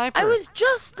 There's a sniper. I was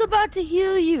just about to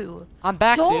heal you. I'm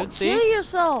back, Don't dude. See? kill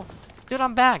yourself. Dude,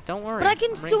 I'm back. Don't worry. But I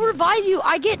can I'm right still here. revive you.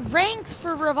 I get ranks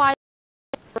for revive,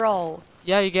 bro.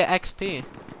 Yeah, you get XP.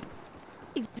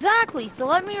 Exactly. So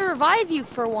let me revive you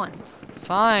for once.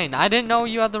 Fine. I didn't know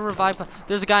you had the revive.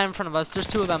 There's a guy in front of us. There's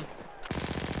two of them.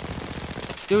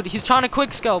 Dude, he's trying to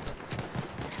quick scope.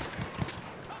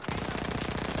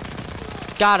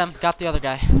 Got him. Got the other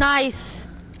guy. Nice.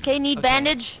 Okay, need Okay.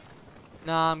 bandage.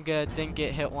 Nah, I'm good. Didn't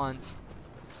get hit once.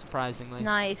 Surprisingly.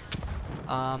 Nice.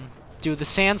 Dude, the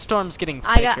sandstorm's getting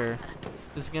I got- thicker.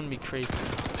 This is gonna be creepy.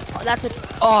 Oh, that's a.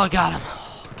 Oh, I got him.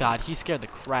 Oh, God, he scared the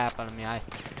crap out of me. I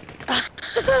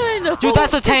know. Dude,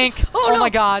 that's a tank. Oh, Oh no. my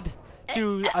God.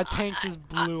 Dude, a tank just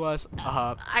blew us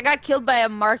up. I got killed by a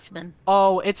marksman.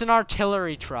 Oh, it's an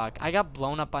artillery truck. I got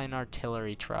blown up by an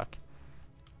artillery truck.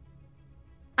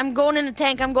 I'm going in a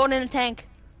tank. I'm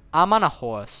I'm on a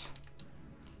horse.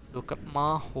 Look at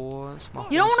my horse.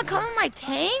 You don't want to come in my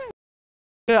tank?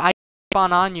 Dude, I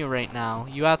spawn on you right now.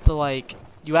 You have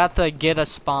to get a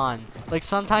spawn. Like,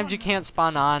 sometimes you can't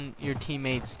spawn on your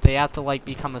teammates. They have to, like,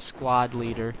 become a squad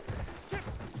leader.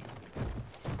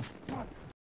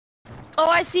 Oh,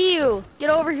 I see you. Get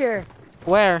over here.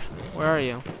 Where? Where are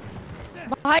you?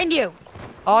 Behind you.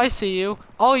 Oh, I see you.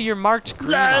 Oh, you're marked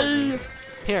green on me.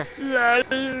 Here.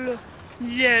 Lol.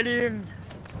 Yelling.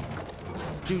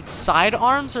 Dude,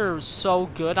 sidearms are so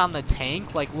good on the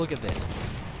tank. Like, look at this.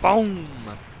 Boom.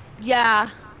 Yeah.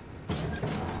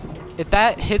 If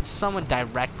that hits someone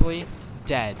directly,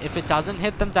 dead. If it doesn't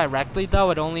hit them directly,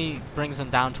 though, it only brings them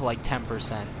down to like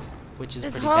 10%, which is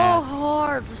It's pretty so bad.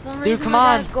 hard. For some Dude, reason, come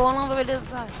my on. guy's going all the way to the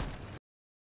side.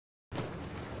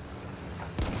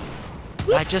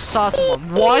 I just saw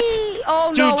someone. What? Oh,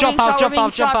 Dude, no, jump we're out, being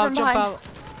jump shot out, jump from out, jump behind.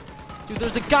 out. Dude,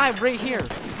 there's a guy right here.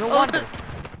 No Oh, wonder.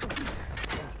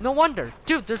 No wonder.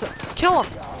 Dude, there's a... Kill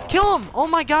him. Kill him. Oh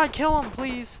my God, kill him,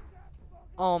 please.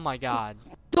 Oh my God.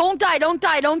 Don't die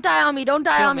on me, don't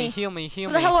die Heal on me, me. heal me, heal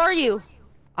Where the me. hell are you?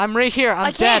 I'm right here. I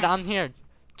I'm dead. can't. I'm here.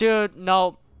 Dude,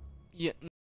 no. You,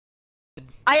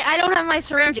 I don't have my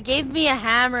syringe. It gave me a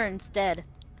hammer instead.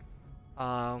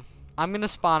 I'm gonna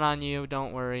spawn on you.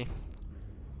 Don't worry.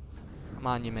 I'm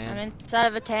on you, I'm man. inside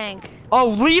of a tank. Oh,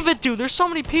 leave it, dude. There's so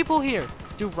many people here.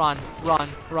 Dude, run. But I'm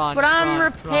run.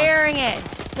 repairing it.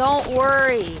 Don't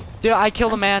worry. Dude, I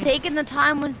killed a man. Taking the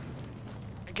time when...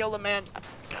 I killed a man.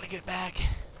 Gotta get back.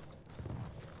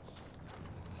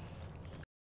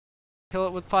 Kill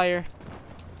it with fire.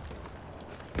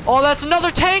 Oh, that's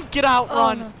another tank! Get out! Oh,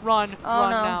 Run! no. Run! Oh,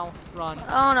 Run no. now! Run!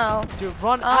 Oh no. Dude,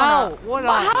 run Oh out! no. What?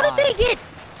 How did why? they get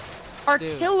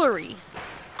artillery?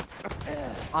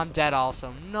 I'm dead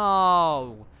also.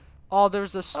 No. Oh,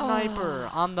 there's a sniper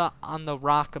on the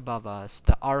rock above us,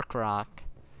 the arc rock.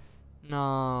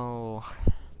 No.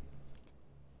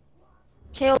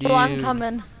 Caleb, I'm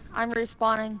coming. I'm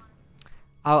respawning.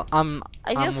 I'm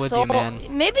with you, man.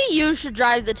 Maybe you should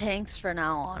drive the tanks for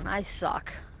now on. I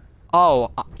suck.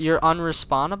 Oh, you're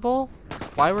unrespawnable?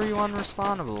 Why were you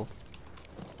unrespawnable?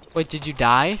 Wait, did you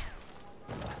die?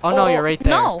 Oh no, you're right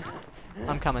there. No.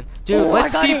 I'm coming. Dude,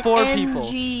 let's see 4 people.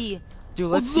 Dude,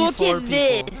 let's see 4 people. Look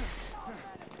at this.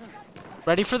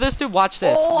 Ready for this, dude? Watch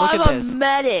this. Oh, Look at this. I'm a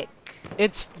medic.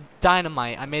 It's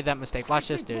dynamite. I made that mistake. Watch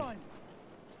this, dude.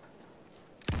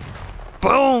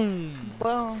 Boom!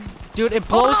 Boom. Dude, it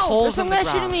blows holes in the ground.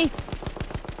 Shooting me.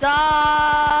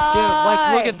 Die! Dude,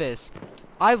 like, look at this.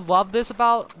 I love this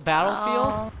about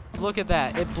Battlefield. Look at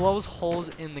that. It blows holes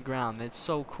in the ground. It's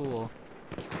so cool.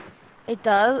 It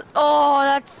does? Oh,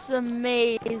 that's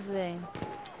amazing.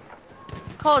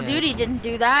 Call of Duty didn't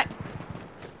do that.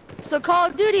 So Call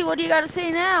of Duty, what do you got to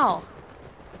say now?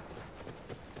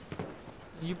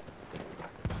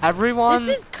 Everyone.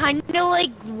 This is kind of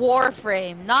like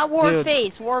Warframe, not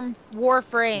Warface.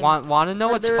 Warframe. Want to know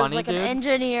what's funny, dude? There was like an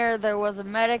engineer, there was a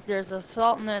medic, there's a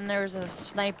assault, and then there was a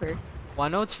sniper.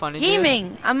 Want to know what's funny, Gaming.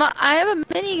 dude? I have a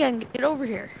minigun. Get over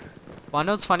here. Want to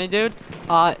know what's funny, dude?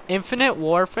 Infinite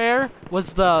Warfare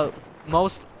was the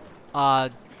most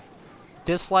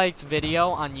disliked video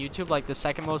on YouTube, like the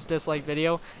second most disliked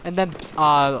video, and then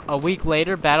a week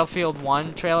later Battlefield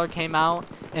 1 trailer came out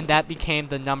and that became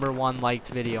the #1 liked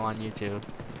video on YouTube.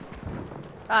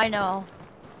 I know.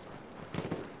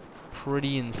 It's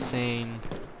pretty insane.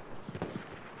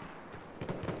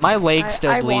 My leg's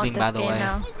still bleeding, by the way.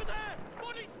 Now.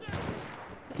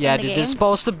 Yeah, dude, there's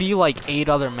supposed to be like 8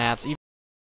 other maps.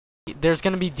 There's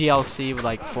gonna be DLC with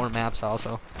like 4 maps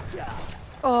also.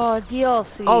 Oh,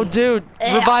 DLC. Oh, dude,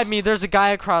 revive me. There's a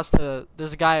guy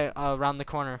there's a guy around the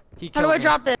corner. He killed me. How do I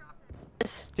drop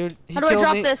this? Dude, he How do I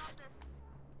drop this?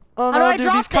 Oh no,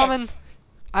 dude, he's coming.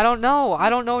 I don't know. I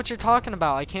don't know what you're talking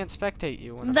about. I can't spectate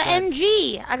you. The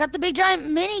MG. I got the big giant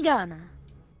minigun.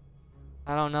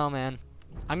 I don't know, man.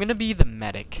 I'm gonna be the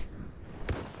medic.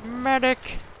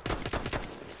 Medic.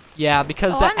 Yeah,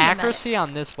 because the accuracy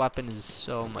on this weapon is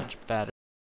so much better.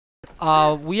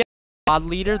 We have a squad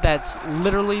leader that's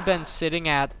literally been sitting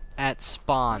at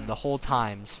spawn the whole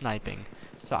time sniping.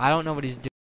 So I don't know what he's doing.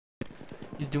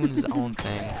 He's doing his own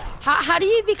thing. How do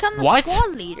you become the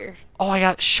squad leader? Oh, I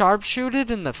got sharpshooted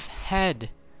in the head.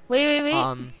 Wait.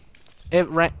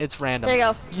 It's random. There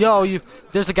you Yo, go.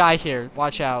 there's a guy here.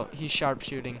 Watch out. He's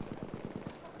sharpshooting.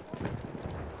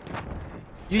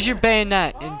 Use your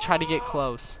bayonet and try to get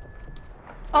close.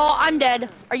 Oh, I'm dead.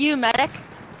 Are you a medic?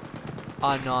 No,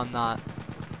 I'm not.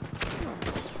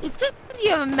 It says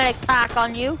you have a medic pack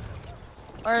on you.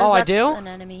 Or oh, I do? An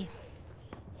enemy.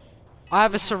 I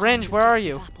have a syringe. Where are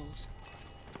you?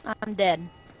 I'm dead.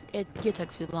 You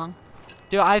took too long.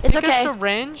 Dude, I think a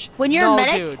syringe. When you're a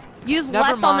medic, dude, use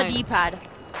left on the D-pad.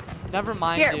 Never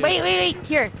mind. Here, dude. wait.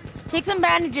 Here, take some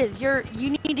bandages. You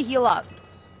need to heal up.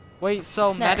 Wait,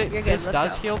 so this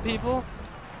does heal people?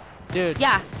 Dude.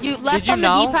 Yeah, you left on the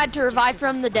D-pad to revive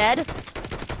from the dead.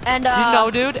 And you know,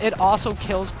 dude, it also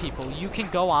kills people. You can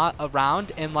go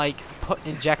around and like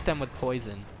inject them with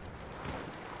poison.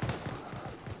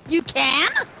 You can?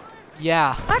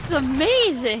 Yeah. That's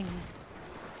amazing.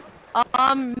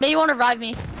 Maybe you want to revive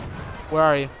me. Where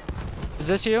are you? Is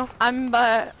this you? I'm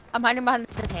hiding behind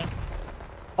the tank.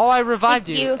 Oh, I revived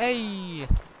you. Hey.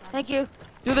 Thank you.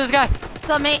 Dude, there's a guy. What's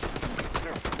up, mate?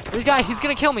 There's a guy. He's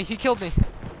gonna kill me. He killed me.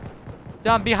 Dude,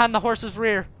 I'm behind the horse's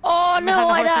rear. Oh no,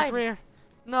 I died. Rear.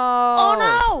 No. Oh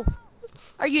no.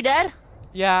 Are you dead?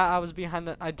 Yeah,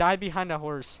 I died behind a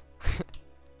horse.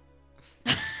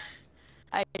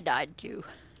 I died too.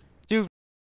 Dude,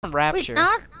 on Rapture. Wait,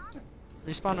 not?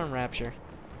 Respawn on Rapture.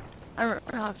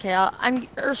 Okay, I'm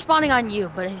responding on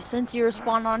you, but since you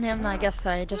respond on him, I guess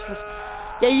I just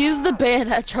use the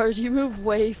bayonet charge. You move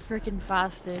way freaking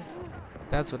faster.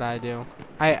 That's what I do.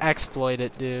 I exploit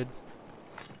it, dude.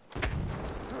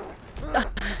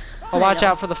 Oh, watch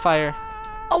out for the fire.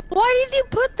 Oh, why did you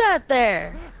put that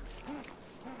there?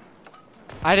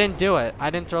 I didn't do it. I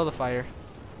didn't throw the fire.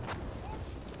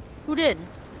 Who did?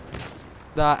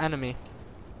 The enemy.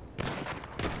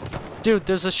 Dude,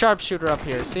 there's a sharpshooter up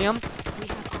here. See him?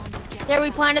 Yeah,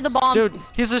 we planted the bomb. Dude,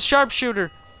 he's a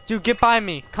sharpshooter. Dude, get by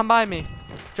me. Come by me.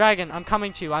 Dragon, I'm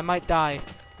coming to you. I might die.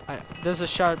 There's a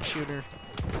sharpshooter.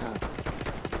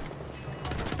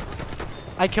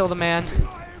 I killed a man.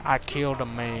 I killed a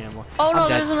man. Oh no, I'm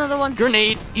dead. there's another one.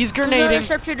 Grenade! He's There's another grenading!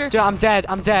 sharpshooter. Dude, I'm dead.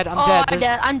 I'm dead. I'm Oh, dead. I'm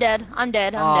dead. I'm dead. I'm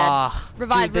dead. I'm dead.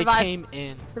 Revive, dude, revive. They came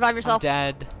in. Revive yourself. I'm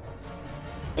dead.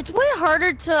 It's way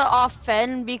harder to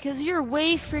offend because you're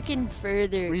way freaking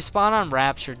further. Respawn on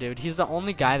Rapture, dude. He's the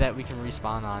only guy that we can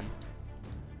respawn on.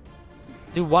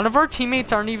 Dude, one of our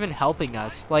teammates aren't even helping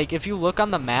us. Like, if you look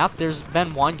on the map, there's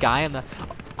been one guy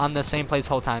on the same place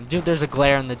whole time. Dude, there's a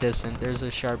glare in the distance. There's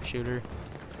a sharpshooter.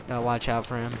 Gotta watch out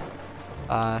for him.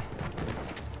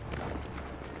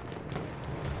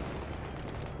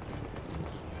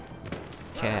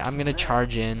 Okay, I'm gonna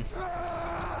charge in.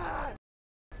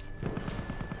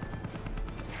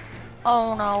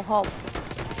 Oh no, help.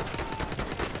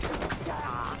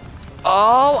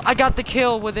 Oh, I got the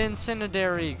kill with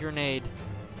incendiary grenade.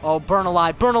 Oh, burn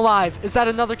alive, burn alive. Is that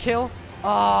another kill?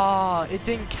 Oh, it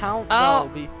didn't count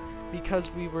though because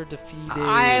we were defeated.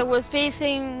 I was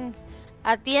facing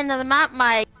at the end of the map.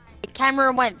 My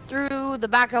camera went through the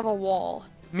back of a wall.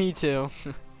 Me too.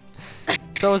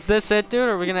 So is this it, dude?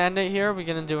 Are we gonna end it here? Or are we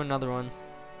gonna do another one?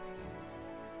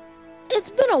 It's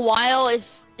been a while.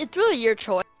 It's really your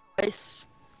choice.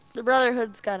 The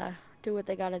Brotherhood's gotta do what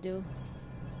they gotta do.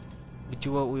 We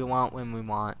do what we want when we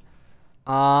want.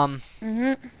 I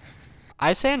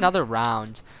say another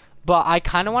round, but I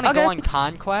kind of want to go on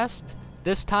Conquest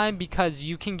this time because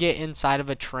you can get inside of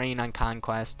a train on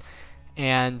Conquest,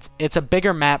 and it's a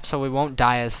bigger map, so we won't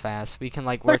die as fast. We can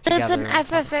like work together. It's an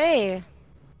FFA.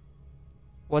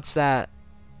 What's that?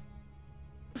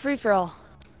 Free for all.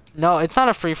 No, it's not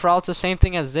a free for all. It's the same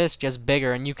thing as this, just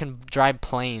bigger, and you can drive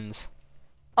planes.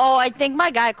 Oh, I think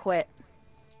my guy quit.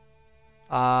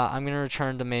 I'm gonna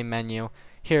return to main menu.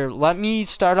 Here, let me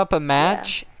start up a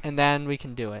match, and then we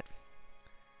can do it.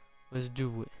 Let's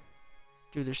do it.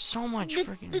 Dude, there's so much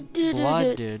freaking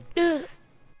blood, dude.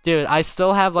 Dude, I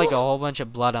still have like a whole bunch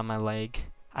of blood on my leg.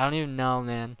 I don't even know,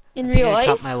 man. In real life? I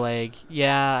cut my leg.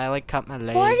 Yeah, I like cut my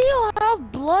leg. Why do you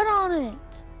have blood on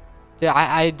it? Dude,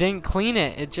 I didn't clean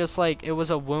it. It just like, it was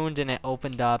a wound and it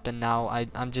opened up, and now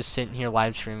I'm just sitting here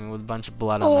live streaming with a bunch of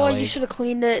blood on my leg. Oh, you should have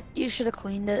cleaned it. You should have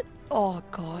cleaned it. Oh,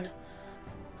 God.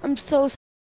 I'm so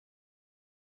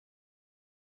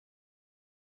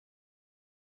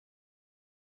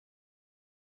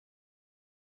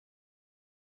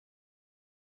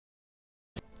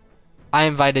I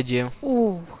invited you.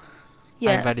 Ooh.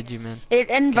 Yeah. I invited you, man.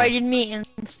 It invited me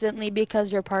instantly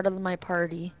because you're part of my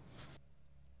party.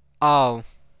 Oh.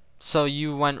 So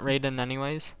you went raiding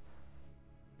anyways?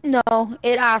 No,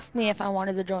 it asked me if I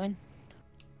wanted to join.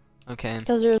 Okay.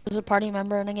 Because there was a party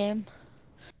member in a game.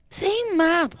 Same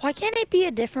map. Why can't it be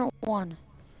a different one?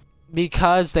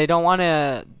 Because they don't want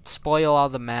to spoil all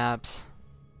the maps.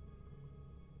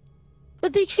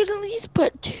 But they should at least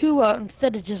put 2 out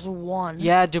instead of just 1.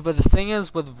 Yeah, dude, but the thing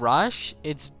is, with Rush,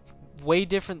 it's way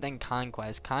different than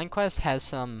Conquest. Conquest has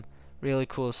some really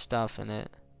cool stuff in it.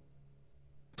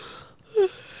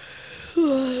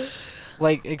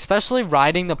 Like, especially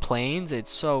riding the planes,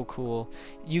 it's so cool.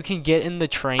 You can get in the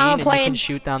train and you can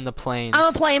shoot down the planes. I'm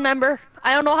a plane member.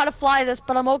 I don't know how to fly this,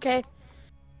 but I'm okay.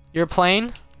 You're a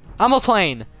plane? I'm a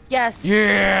plane. Yes.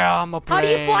 Yeah, I'm a plane. How do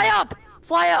you fly up?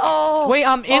 Fly up. Oh. Wait,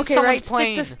 I'm in someone's right,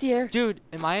 plane. Stick to steer. Dude,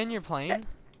 am I in your plane?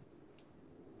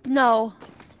 No.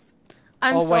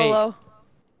 I'm solo.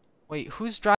 Wait,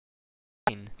 who's driving?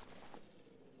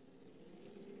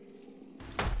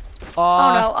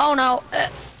 Oh no, oh no.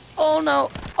 Oh no.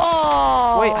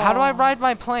 Oh. Wait, how do I ride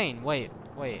my plane? Wait.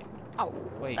 Oh,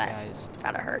 wait, guys.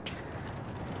 Gotta hurt.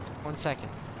 1 second.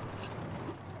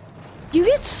 You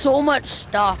get so much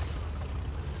stuff.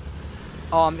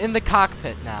 Oh, I'm in the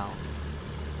cockpit now.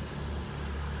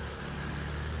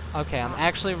 Okay, I'm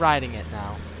actually riding it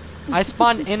now. I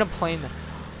spawned in a plane.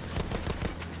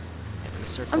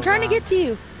 I'm trying to get to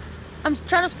you. I'm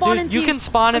trying to spawn into you. You can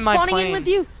spawn in my plane. I'm spawning in with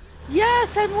you.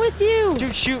 Yes, I'm with you.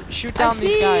 Dude, shoot down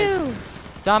these guys. You.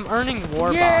 Dude, I'm earning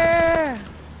war bonds.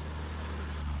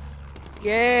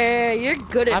 Yeah, you're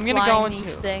good at gonna flying go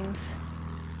these things.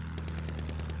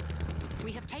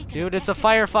 Dude, it's a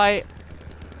firefight.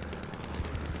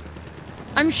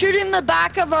 I'm shooting the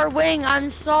back of our wing.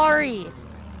 I'm sorry.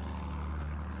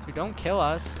 Dude, don't kill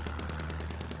us.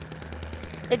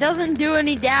 It doesn't do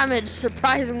any damage,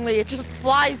 surprisingly. It just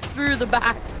flies through the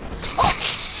back. Oh.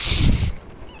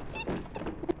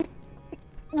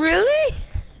 Really?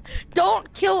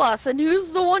 Don't kill us. And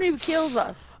who's the one who kills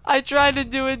us? I tried to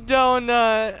do a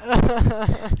donut.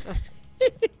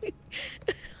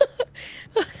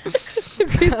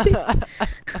 Really?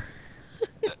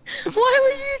 Why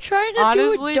were you trying to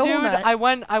do a donut?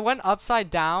 Dude, I went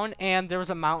upside down and there was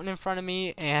a mountain in front of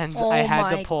me and I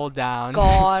had to pull down.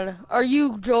 God, are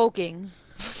you joking?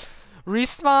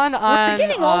 Respawn on. We're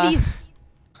getting all these.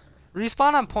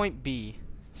 Respawn on point B,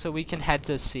 so we can head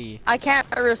to C. I can't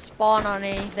respawn on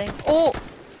anything. Oh,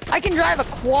 I can drive a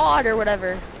quad or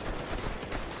whatever.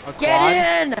 A quad?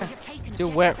 Get in!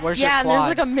 Dude, where's your quad? Yeah, and there's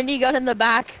like a minigun in the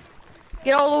back.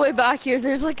 Get all the way back here.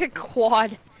 There's like a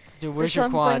quad. Dude, where's your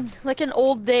quad? Like an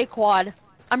old day quad.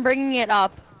 I'm bringing it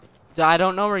up. Dude, I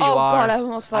don't know where you are. Oh god, I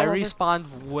almost fell over.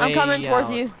 Respawned way I'm coming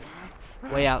towards you.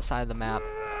 Way outside the map.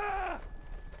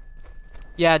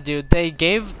 Yeah, dude, they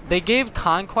gave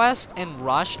Conquest and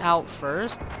Rush out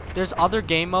first. There's other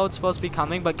game modes supposed to be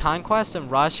coming, but Conquest and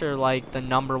Rush are like the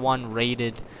 #1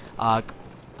 rated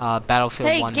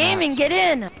Battlefield 1 Hey, gaming, maps. get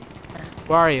in!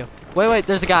 Where are you? Wait,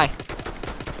 there's a guy.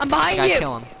 I'm behind you!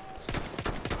 Kill him.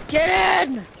 Get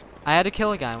in! I had to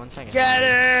kill a guy, 1 second. Get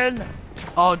in!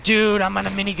 Oh, dude, I'm on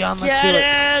a minigun. Let's do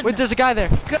it. Wait, there's a guy there.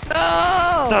 Go!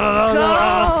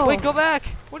 Go! Wait, go back.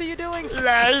 What are you doing?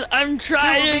 Lol, I'm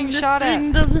trying. This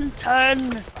thing doesn't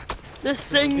turn. This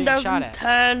thing doesn't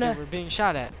turn. Dude, we're being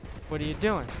shot at. What are you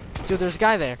doing? Dude, there's a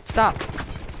guy there. Stop.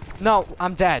 No,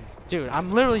 I'm dead. Dude,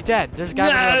 I'm literally dead. There's a guy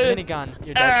with a minigun.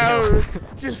 You're dead too.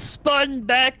 Just spawn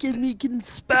back and we can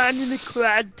spawn in a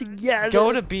quad together.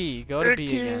 Go to B. Go to B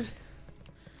again.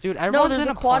 Dude, everyone's in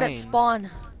a quad plane. at spawn.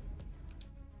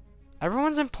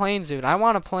 Everyone's in planes, dude. I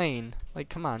want a plane. Like,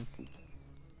 come on.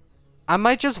 I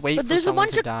might just wait for someone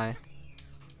to die.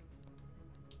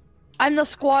 I'm the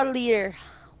squad leader.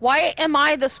 Why am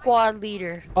I the squad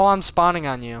leader? Oh, I'm spawning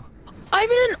on you. I'm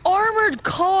in an armored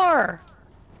car.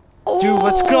 Oh, dude,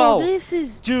 let's go. This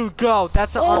is. Dude, go.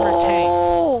 That's an armored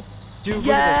tank. Dude,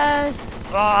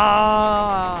 yes.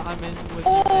 I'm in with you.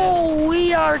 Oh,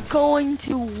 we are going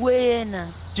to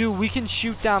win. Dude, we can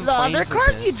shoot down the planes other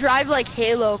cars with you this. drive like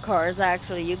Halo cars.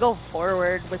 Actually, you go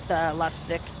forward with the left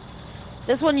stick.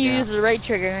 This one you use the right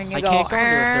trigger and you go. I can't go into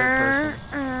a third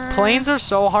person. Planes are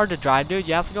so hard to drive, dude.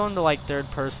 You have to go into like third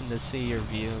person to see your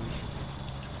views.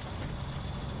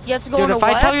 You have to go dude, into if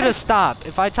what? I tell you to stop,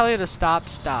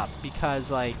 stop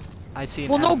because like I see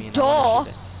an enemy. No,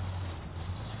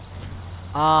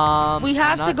 duh. We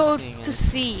have to go to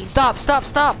C. Stop!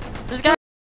 There's a guy.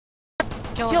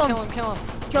 Kill him. Kill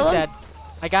He's him. Dead.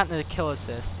 I got the kill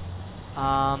assist.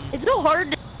 It's so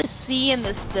hard to see in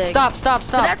this thing. Stop. But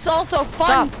that's also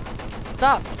fun.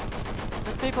 Stop.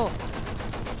 There's people.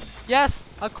 Yes,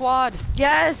 a quad.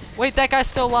 Yes. Wait, that guy's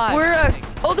still alive.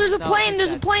 Oh, there's a plane.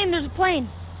 There's a plane.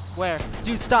 Where?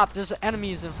 Dude, stop. There's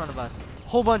enemies in front of us.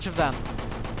 Whole bunch of them.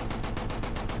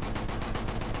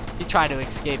 He tried to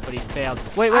escape, but he failed.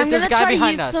 Wait, there's a guy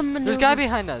behind us. There's a guy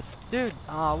behind us. Dude,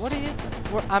 what are you?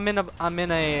 I'm in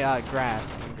a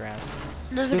grass.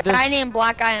 There's a guy named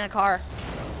Black Guy in a car.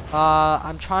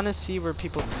 I'm trying to see where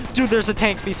people. Dude, there's a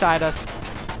tank beside us.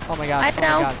 Oh my god. I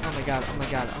know.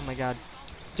 Oh my god.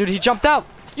 Dude, he jumped out.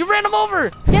 You ran him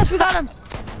over. Yes, we got him.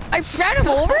 I ran him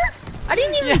over? I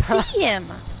didn't even see him.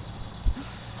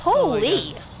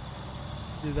 Holy.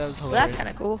 Dude, that was hilarious. Well, that's kind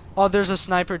of cool. Oh, there's a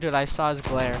sniper, dude. I saw his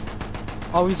glare.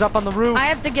 Oh, he's up on the roof. I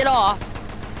have to get off.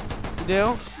 You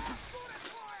do?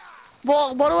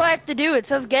 Well, what do I have to do? It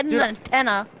says get an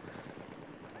antenna.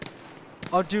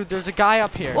 Oh, dude, there's a guy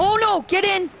up here. Oh, no. Get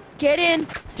in. Get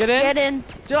in.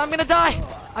 Dude, I'm gonna die.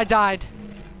 I died.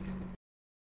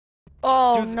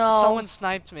 Oh, dude, no. Someone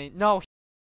sniped me. No.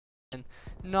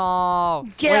 No.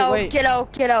 Get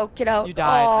out. You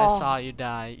died. Oh. I saw you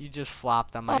die. You just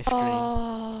flopped on my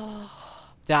screen.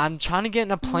 Yeah, I'm trying to get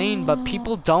in a plane, but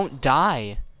people don't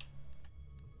die.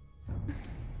 Do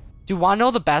you want to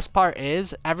know the best part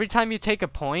is? Every time you take a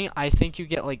point, I think you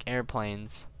get like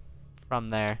airplanes from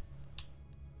there.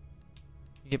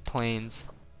 You get planes.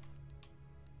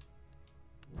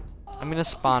 I'm gonna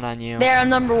spawn on you. There, I'm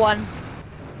 #1.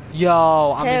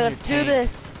 Yo, I'm in your let's tank. do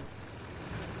this.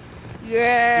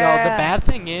 Yeah. Yo, the bad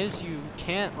thing is you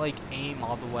can't like aim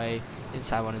all the way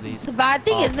inside one of these. The bad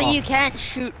thing is that you can't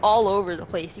shoot all over the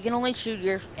place. You can only shoot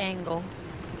your angle.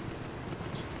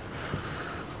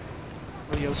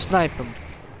 Oh, yo, snipe him.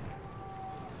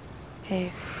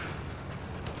 Okay.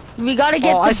 We gotta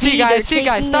get the I see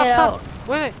guy. Stop. Stop.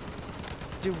 Wait.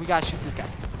 Dude, we gotta shoot this guy.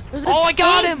 Oh, I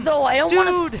got him. Though I don't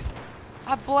want to.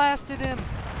 I blasted him.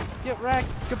 Get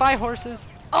wrecked. Goodbye, horses.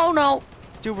 Oh no.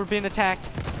 Dude, we're being attacked.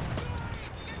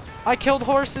 I killed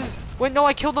horses. Wait, no,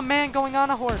 I killed a man going on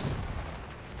a horse.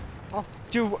 Oh,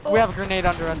 dude, we have a grenade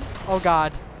under us. Oh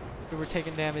god. Dude, we're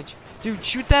taking damage. Dude,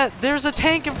 shoot that. There's a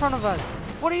tank in front of us.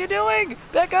 What are you doing?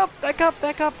 Back up.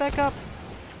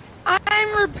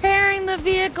 I'm repairing the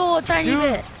vehicle a tiny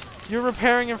bit. You're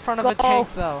repairing in front of a tank,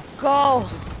 though. Go.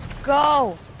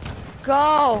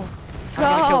 I'm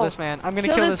gonna kill this man. I'm gonna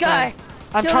kill this guy. Man.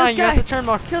 I'm trying. You have to turn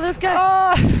more. Kill this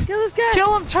guy. Kill this guy.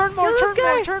 Kill him. Turn more. Kill this Turn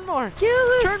more. guy. Turn more. Kill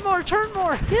this. Turn more. Turn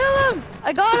more. Kill him.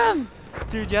 I got him.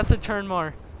 Dude, you have to turn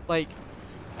more. Like.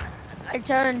 I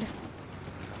turned.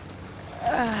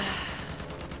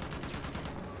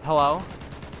 Hello?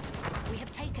 We have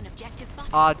taken objective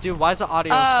button. Dude, why is the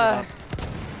audio screwed up?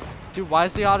 Dude, why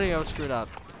is the audio screwed up?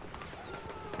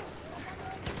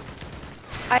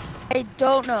 I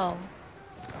don't know.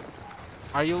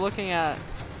 Are you looking at...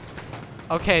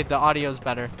 Okay, the audio's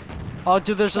better. Oh,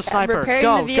 dude, there's a sniper. Repairing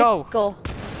Go, the vehicle. go.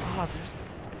 Oh,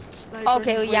 there's a sniper.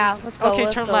 Okay, yeah, let's go. Okay,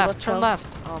 let's turn go, left. let's Turn go.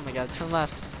 left. Oh my god, turn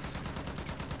left.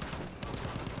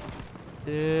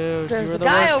 Dude, There's you're a the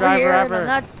guy worst over driver here, ever.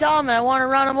 and I'm not dumb, and I want to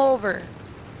run him over.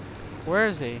 Where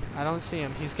is he? I don't see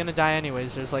him. He's gonna die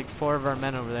anyways. There's like 4 of our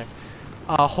men over there.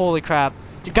 Holy crap.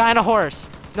 The guy on a horse.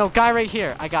 No, guy right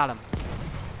here. I got him.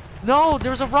 No,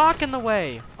 there's a rock in the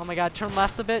way. Oh my god, turn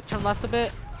left a bit. Turn left a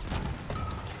bit.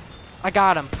 I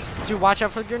got him. Dude, watch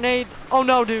out for the grenade. Oh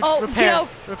no, dude. Oh, repair. get out,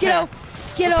 Repair.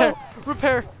 get out, get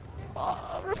Repair.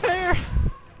 out. Repair. Repair.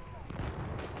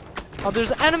 Oh, there's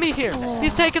an enemy here. Oh.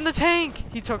 He's taking the tank.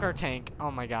 He took our tank.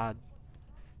 Oh my god.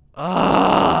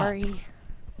 Sorry.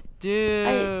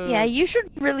 Dude. Yeah, you should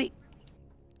really.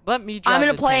 Let me drive I'm in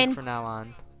a the plane. tank from now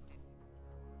on.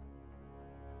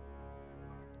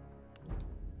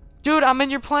 Dude, I'm in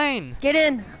your plane. Get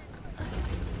in.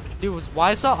 Dude,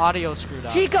 why is the audio screwed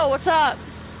up? Chico, what's up?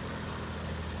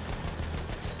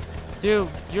 Dude,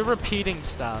 you're repeating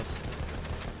stuff.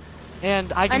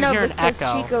 And I I can know, hear an because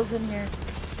echo. Chico's in here.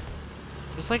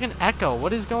 There's like an echo.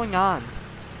 What is going on?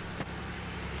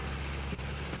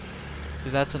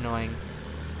 Dude, that's annoying.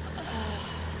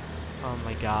 Oh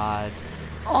my god.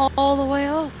 All the way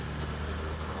up.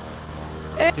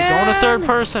 Dude, go in a third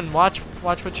person. Watch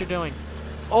what you're doing.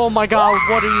 Oh my god,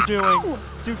 what are you doing?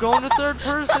 Dude, go in a third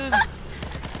person.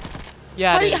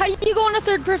 Yeah. How do you go in a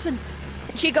third person?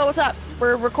 Chico, what's up?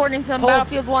 We're recording some Hold-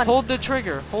 Battlefield 1. Hold the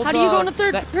trigger. Hold How do you go in a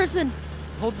third person?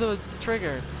 Hold the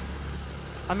trigger.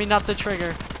 I mean, not the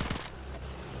trigger.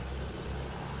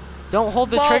 Don't hold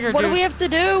the trigger, what dude. do we have to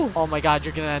do? Oh my god,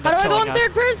 you're gonna end How up do I go killing in us.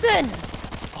 third person?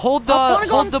 Hold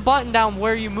the button down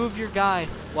where you move your guy.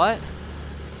 What?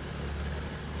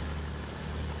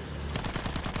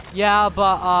 Yeah,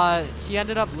 but he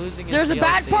ended up losing his There's a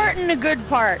bad DLC. part and a good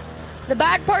part. The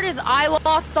bad part is I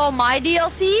lost all my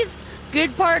DLCs.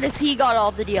 Good part is he got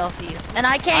all the DLCs, and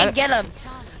I can't get them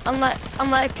unless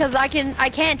because I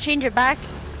can't change it back.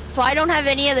 So I don't have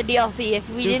any of the DLC. If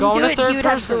we didn't do it, he would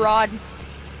have the rod.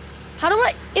 How do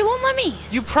I? It won't let me.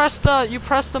 You press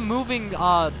the moving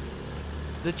the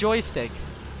joystick.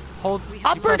 Hold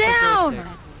Up or down?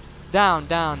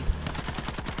 Down.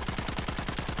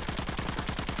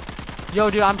 Yo,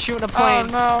 dude, I'm shooting a plane.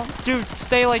 Oh no. Dude,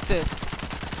 stay like this.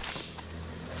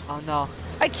 Oh no.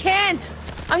 I can't.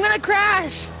 I'm gonna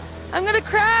crash. I'm gonna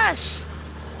crash.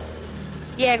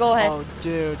 Yeah, go ahead. Oh,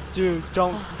 dude,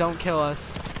 don't kill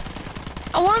us.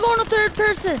 I want to go in a third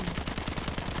person.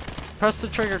 Press the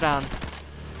trigger down.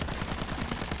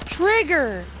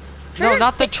 Trigger. No,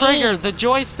 not the trigger. aim. The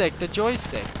joystick. The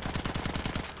joystick.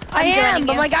 I am,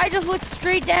 but you. my guy just looked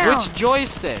straight down. Which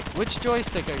joystick? Which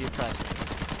joystick are you pressing?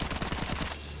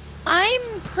 I'm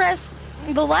pressed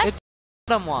the left. It's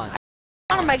someone.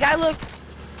 one. My guy looks.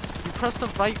 You press the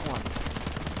right one.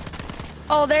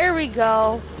 Oh, there we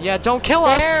go. Yeah, don't kill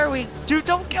us. There we. Dude,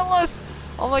 don't kill us.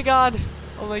 Oh my god.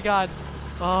 Oh my god.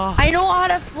 Oh. I know how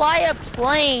to fly a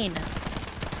plane.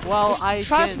 Well, Just I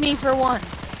trust didn't. me for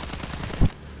once.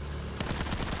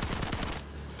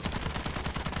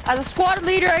 As a squad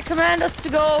leader, I command us to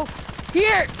go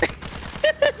here.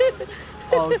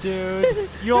 Oh, dude.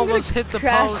 You I'm gonna almost hit the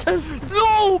crash post. us.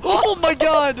 No! Oh my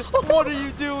god! What are you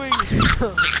doing?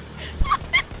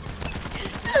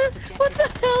 What the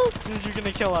hell? Dude, you're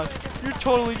gonna kill us. You're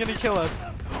totally gonna kill us.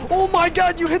 Oh my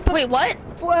god, you hit the Wait, what?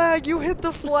 flag! You hit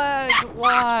the flag!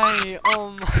 Why?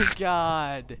 Oh my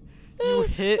god. You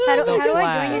hit the flag. How do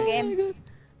I join your game?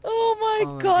 Oh my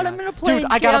Oh my god, God. I'm in a plane.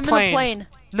 Dude, I got a I'm plane. in a plane.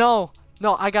 No,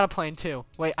 I got a plane too.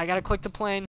 Wait, I gotta click the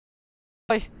plane.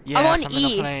 Yes, I'm on I'm in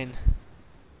E. a plane.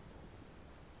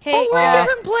 Hey, oh, we're in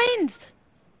different planes.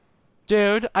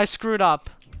 Dude, I screwed up.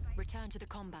 Return to the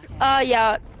combat area.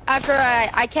 Yeah. After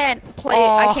I can't play.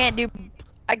 Oh. I can't do.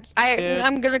 Dude.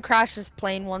 I'm gonna crash this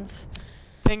plane once.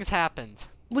 Things happened.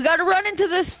 We gotta run into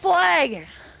this flag.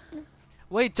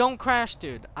 Wait, don't crash,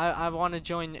 dude. I want to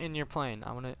join in your plane.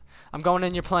 I'm going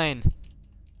in your plane.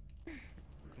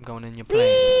 I'm going in your plane.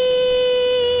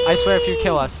 I swear if you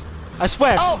kill us. I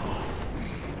swear. Oh.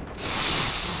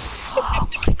 Oh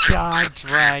my god,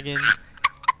 Dragon.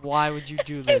 Why would you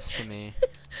do this to me?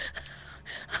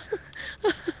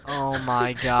 Oh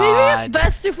my god. Maybe it's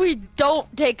best if we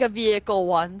don't take a vehicle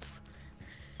once.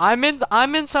 I'm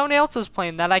in someone else's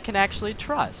plane that I can actually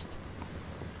trust.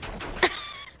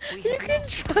 You can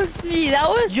trust me. That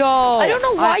was. Yo. I don't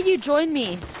know why you joined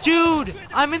me. Dude,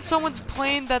 I'm in someone's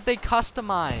plane that they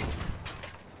customized.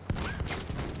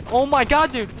 Oh my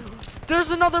god, dude.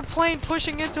 There's another plane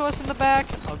pushing into us in the back.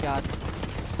 Oh god.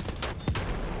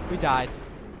 We died.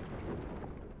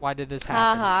 Why did this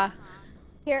happen?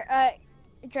 Here,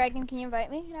 Dragon, can you invite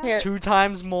me? No? Here. 2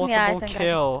 times multiple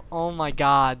kill. Oh my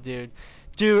god, dude.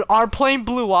 Dude, our plane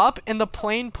blew up, and the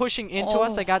plane pushing into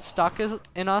us that got stuck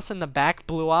in us in the back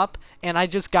blew up, and I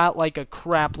just got like a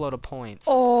crap load of points.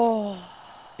 Oh.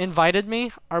 Invited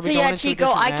me? Are we So going yeah, into Chico, a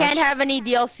different I match? can't have any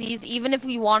DLCs. Even if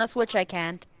we want to switch, I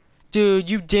can't. Dude,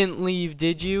 you didn't leave,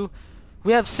 did you?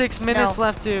 We have 6 minutes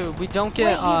left, dude. We don't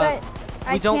get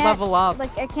we don't level up.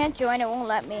 Like, I can't join, it won't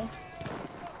let me.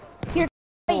 Here,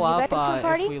 you Level guys to a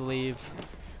party? if we leave.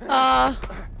 I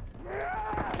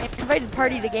invited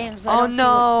Party to games. So Oh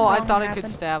no, I thought I could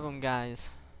stab him, guys.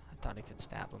 I thought I could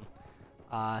stab him.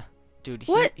 Dude,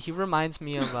 he reminds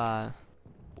me of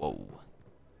whoa.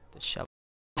 The shovel.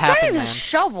 This guy has a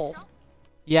shovel.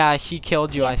 Yeah, he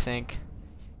killed you, I think.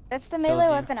 That's the melee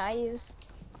weapon I use.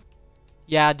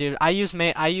 Yeah, dude, I use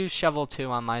shovel too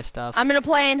on my stuff. I'm in a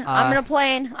plane. I'm in a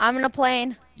plane. I'm in a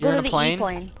plane. You're Go in to a the plane?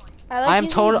 E-plane. I'm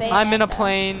in a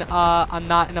plane. I'm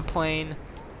not in a plane.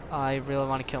 I really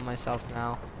want to kill myself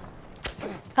now.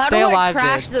 How Stay do I alive,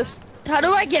 crash dude. this? How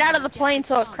do I get out of the plane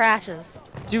so it crashes?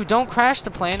 Dude, don't crash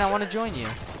the plane. I want to join you.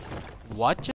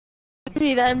 What?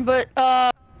 Me then, but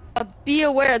be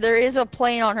aware there is a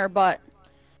plane on her butt.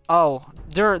 Oh,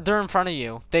 they're in front of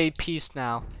you. They pieced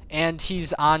now, and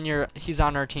he's on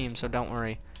our team, so don't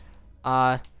worry.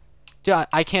 Dude,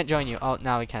 I can't join you. Oh,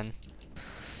 now we can.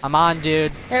 I'm on,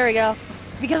 dude. There we go.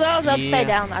 Because I was upside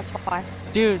down, that's why.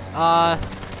 Dude,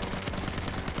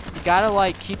 you gotta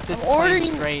like keep the plane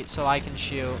straight so I can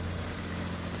shoot.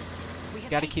 You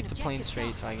gotta keep the plane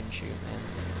straight so I can shoot, man.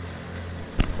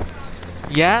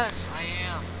 Yes, I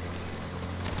am.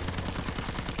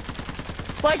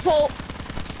 Flagpole.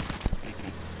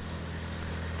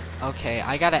 Okay,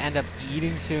 I gotta end up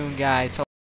eating soon, guys. So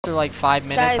after like 5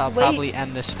 minutes, Guys, I'll probably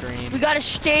end the stream. We gotta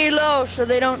stay low so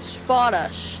they don't spot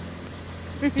us.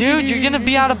 Dude, you're gonna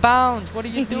be out of bounds. What are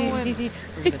you doing?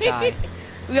 We're gonna die.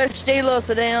 We gotta stay low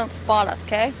so they don't spot us,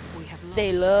 okay?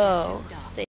 Stay low.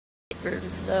 Stay super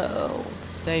low.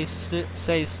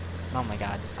 Oh my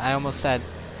god. I almost said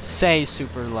say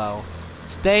super low.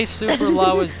 Stay super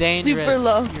low is dangerous. Super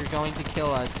low. You're going to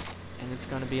kill us, and it's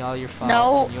going to be all your fault.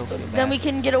 No, and you'll feel then bad. we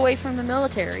can get away from the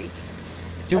military. Dude,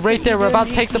 That's right what there, you we're do about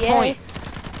in to take the GTA. point.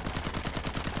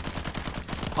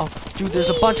 Oh, dude, there's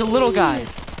a bunch of little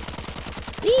guys.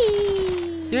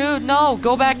 Whee! Dude, no,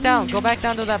 go back down. Go back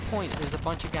down to that point. There's a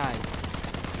bunch of guys.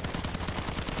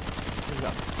 There's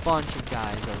a bunch of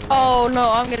guys over there. Oh no,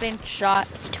 I'm getting shot.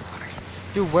 It's too hard.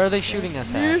 Dude, where are they shooting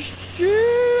us at?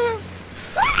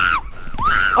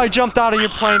 I jumped out of your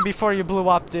plane before you blew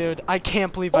up, dude. I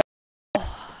can't believe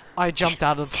I jumped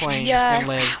out of the plane and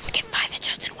lived. Get 5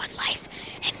 headshots in 1 life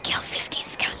and kill 15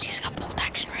 scouts using a bolt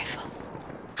action rifle.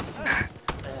 What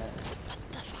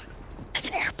the fuck? That's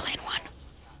an airplane one.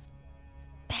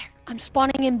 There. I'm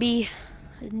spawning in B.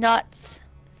 Nuts.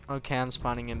 Okay, I'm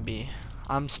spawning in B.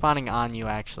 I'm spawning on you,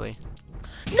 actually.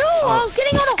 No, I was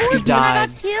getting on a horse and I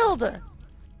got killed.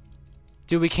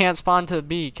 Dude, we can't spawn to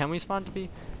B. Can we spawn to B?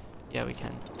 Yeah, we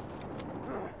can.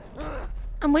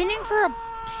 I'm waiting for a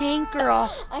tank or a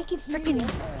freaking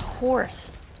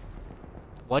horse.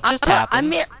 What just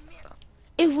happened?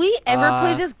 If we ever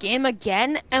play this game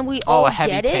again and we all a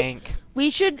heavy get it, tank. we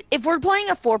should, if we're playing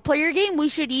a 4-player game, we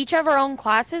should each have our own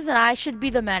classes and I should be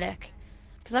the medic.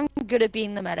 Because I'm good at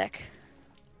being the medic.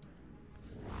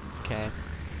 Okay.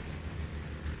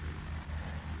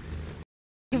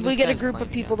 If we get a group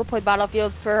of people to play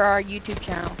Battlefield for our YouTube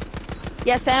channel.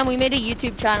 Yeah, Sam, we made a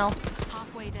YouTube channel.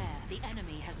 Halfway there, the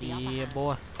enemy has the upper Yeah, hand.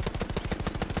 boy.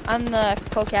 I'm the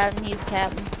co-captain, he's the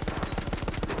captain.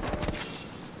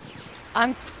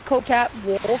 I'm co-cap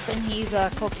Wolf and he's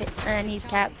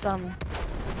Cat's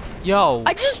Yo,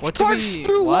 I just what torched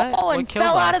through wall and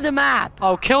fell out of the map.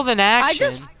 Oh, killed in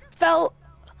action.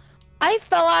 I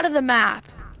fell out of the map.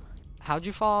 How'd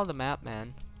you fall on the map,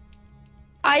 man?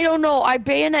 I don't know. I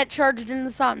bayonet charged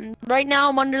into something. Right now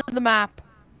I'm under the map.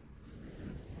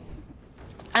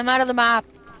 I'm out of the map.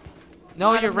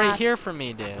 No, you're right here for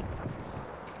me, dude.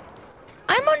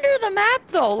 I'm under the map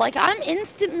though. Like I'm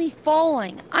instantly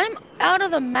falling. I'm out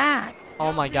of the map.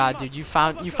 Oh my god, dude, you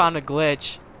found a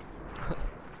glitch.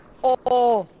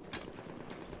 Oh.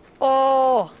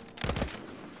 Oh.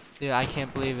 Dude, I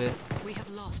can't believe it. We have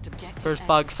lost objective. First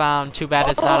bug found. Too bad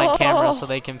it's not on camera, so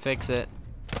they can fix it.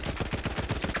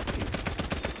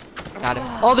 Got him.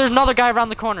 Oh, there's another guy around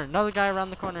the corner. Another guy around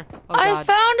the corner. Oh, God. I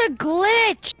found a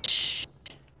glitch.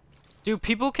 Dude,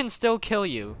 people can still kill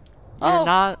you. You're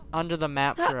not under the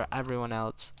map for everyone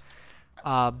else.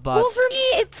 But well, for me,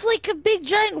 it's like a big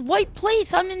giant white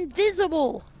place. I'm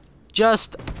invisible.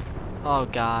 Just, oh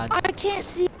God. I can't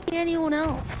see anyone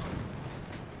else.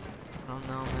 I don't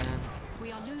know, man.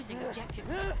 We are losing objective.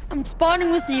 I'm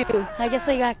spawning with you. I guess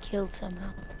I got killed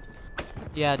somehow.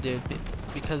 Yeah, dude,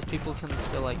 because people can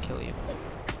still like kill you.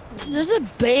 There's a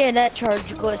bayonet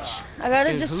charge glitch. I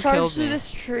gotta Dude, just who charge killed through me?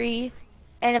 this tree,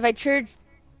 and if I charge, Wait,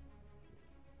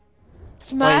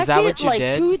 smack is that it what you like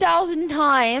did? 2,000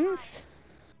 times.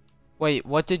 Wait,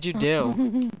 what did you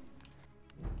do?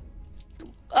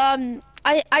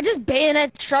 I just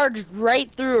bayonet charged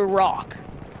right through a rock.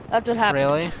 That's what happened.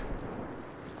 Really?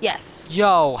 Yes.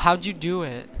 Yo, how'd you do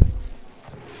it?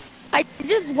 I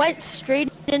just went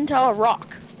straight into a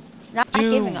rock. Not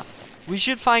giving up. We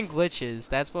should find glitches.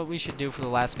 That's what we should do for the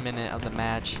last minute of the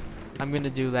match. I'm gonna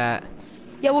do that.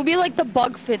 Yeah, we'll be like the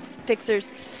bug fixers.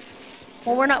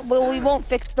 Well, we're not. Well, we won't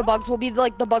fix the bugs. We'll be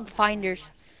like the bug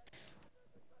finders.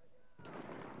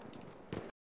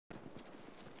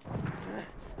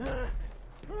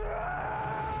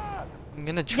 I'm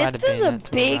gonna try This to is a bayonet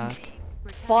through big, rock.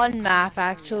 fun map.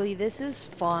 Actually, this is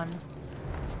fun.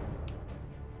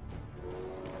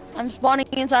 I'm spawning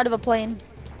inside of a plane.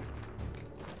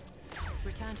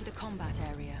 Return to the combat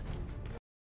area.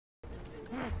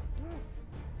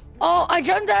 Oh, I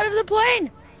jumped out of the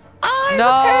plane. Oh, I have No!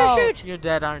 a parachute. You're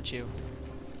dead, aren't you?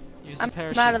 Use the I'm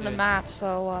parachute, out of the dude. map,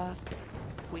 so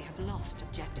We have lost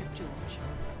objective George.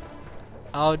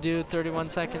 Oh, dude,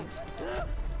 31 seconds.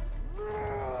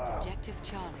 Objective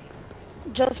Charlie.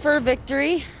 just for a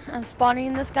victory, I'm spawning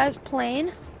in this guy's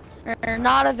plane. Or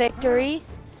not a victory.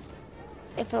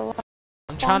 If it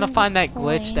I'm trying to find that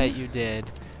glitch that you did.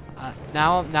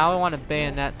 Now I want to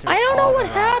bayonet through. I don't know all what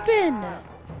the rocks. happened.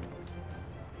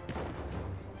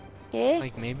 Okay.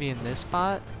 Like maybe in this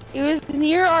spot. It was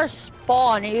near our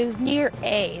spawn. It was near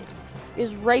A. It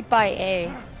was right by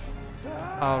A.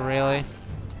 Oh really?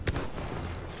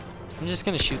 I'm just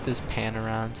gonna shoot this pan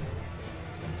around.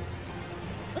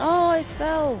 Oh, I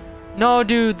fell. No,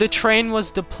 dude, the train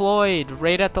was deployed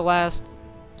right at the last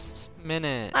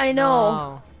minute. I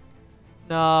know.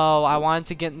 No, I wanted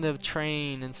to get in the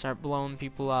train and start blowing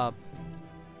people up.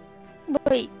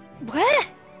 Wait, what?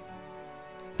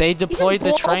 They deployed the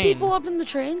you can blow train. people up in the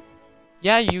train?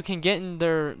 Yeah, you can get in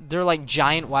they're like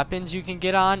giant weapons you can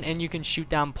get on, and you can shoot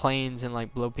down planes and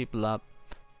like blow people up.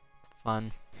 It's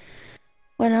fun.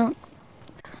 Well,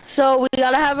 so we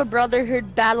gotta have a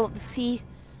brotherhood battle at the sea.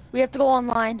 We have to go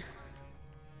online.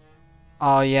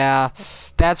 Oh yeah,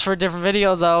 that's for a different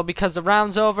video though, because the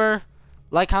round's over.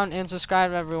 Like, comment, and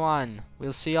subscribe, everyone.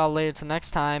 We'll see y'all later till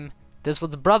next time. This was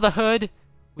the Brotherhood.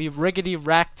 We riggedy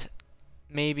wrecked.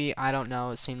 Maybe, I don't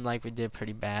know. It seemed like we did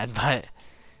pretty bad, but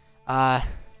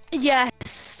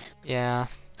Yes. yeah.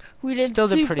 We did Still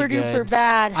did super pretty duper good.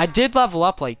 bad. I did level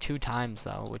up like 2 times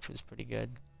though, which was pretty good.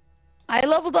 I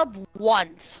leveled up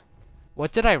once.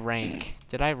 What did I rank?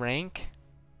 Did I rank?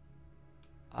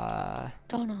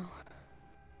 Don't know.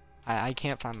 I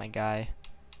can't find my guy.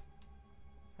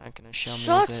 Not gonna show me.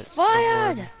 Shots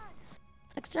fired.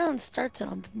 Next round starts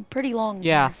on a pretty long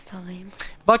last time.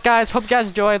 But guys, hope you guys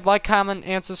enjoyed. Like, comment,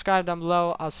 and subscribe down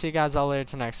below. I'll see you guys all later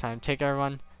till next time. Take care,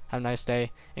 everyone. Have a nice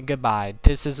day, and goodbye.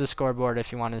 This is the scoreboard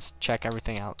if you want to check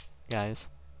everything out, guys.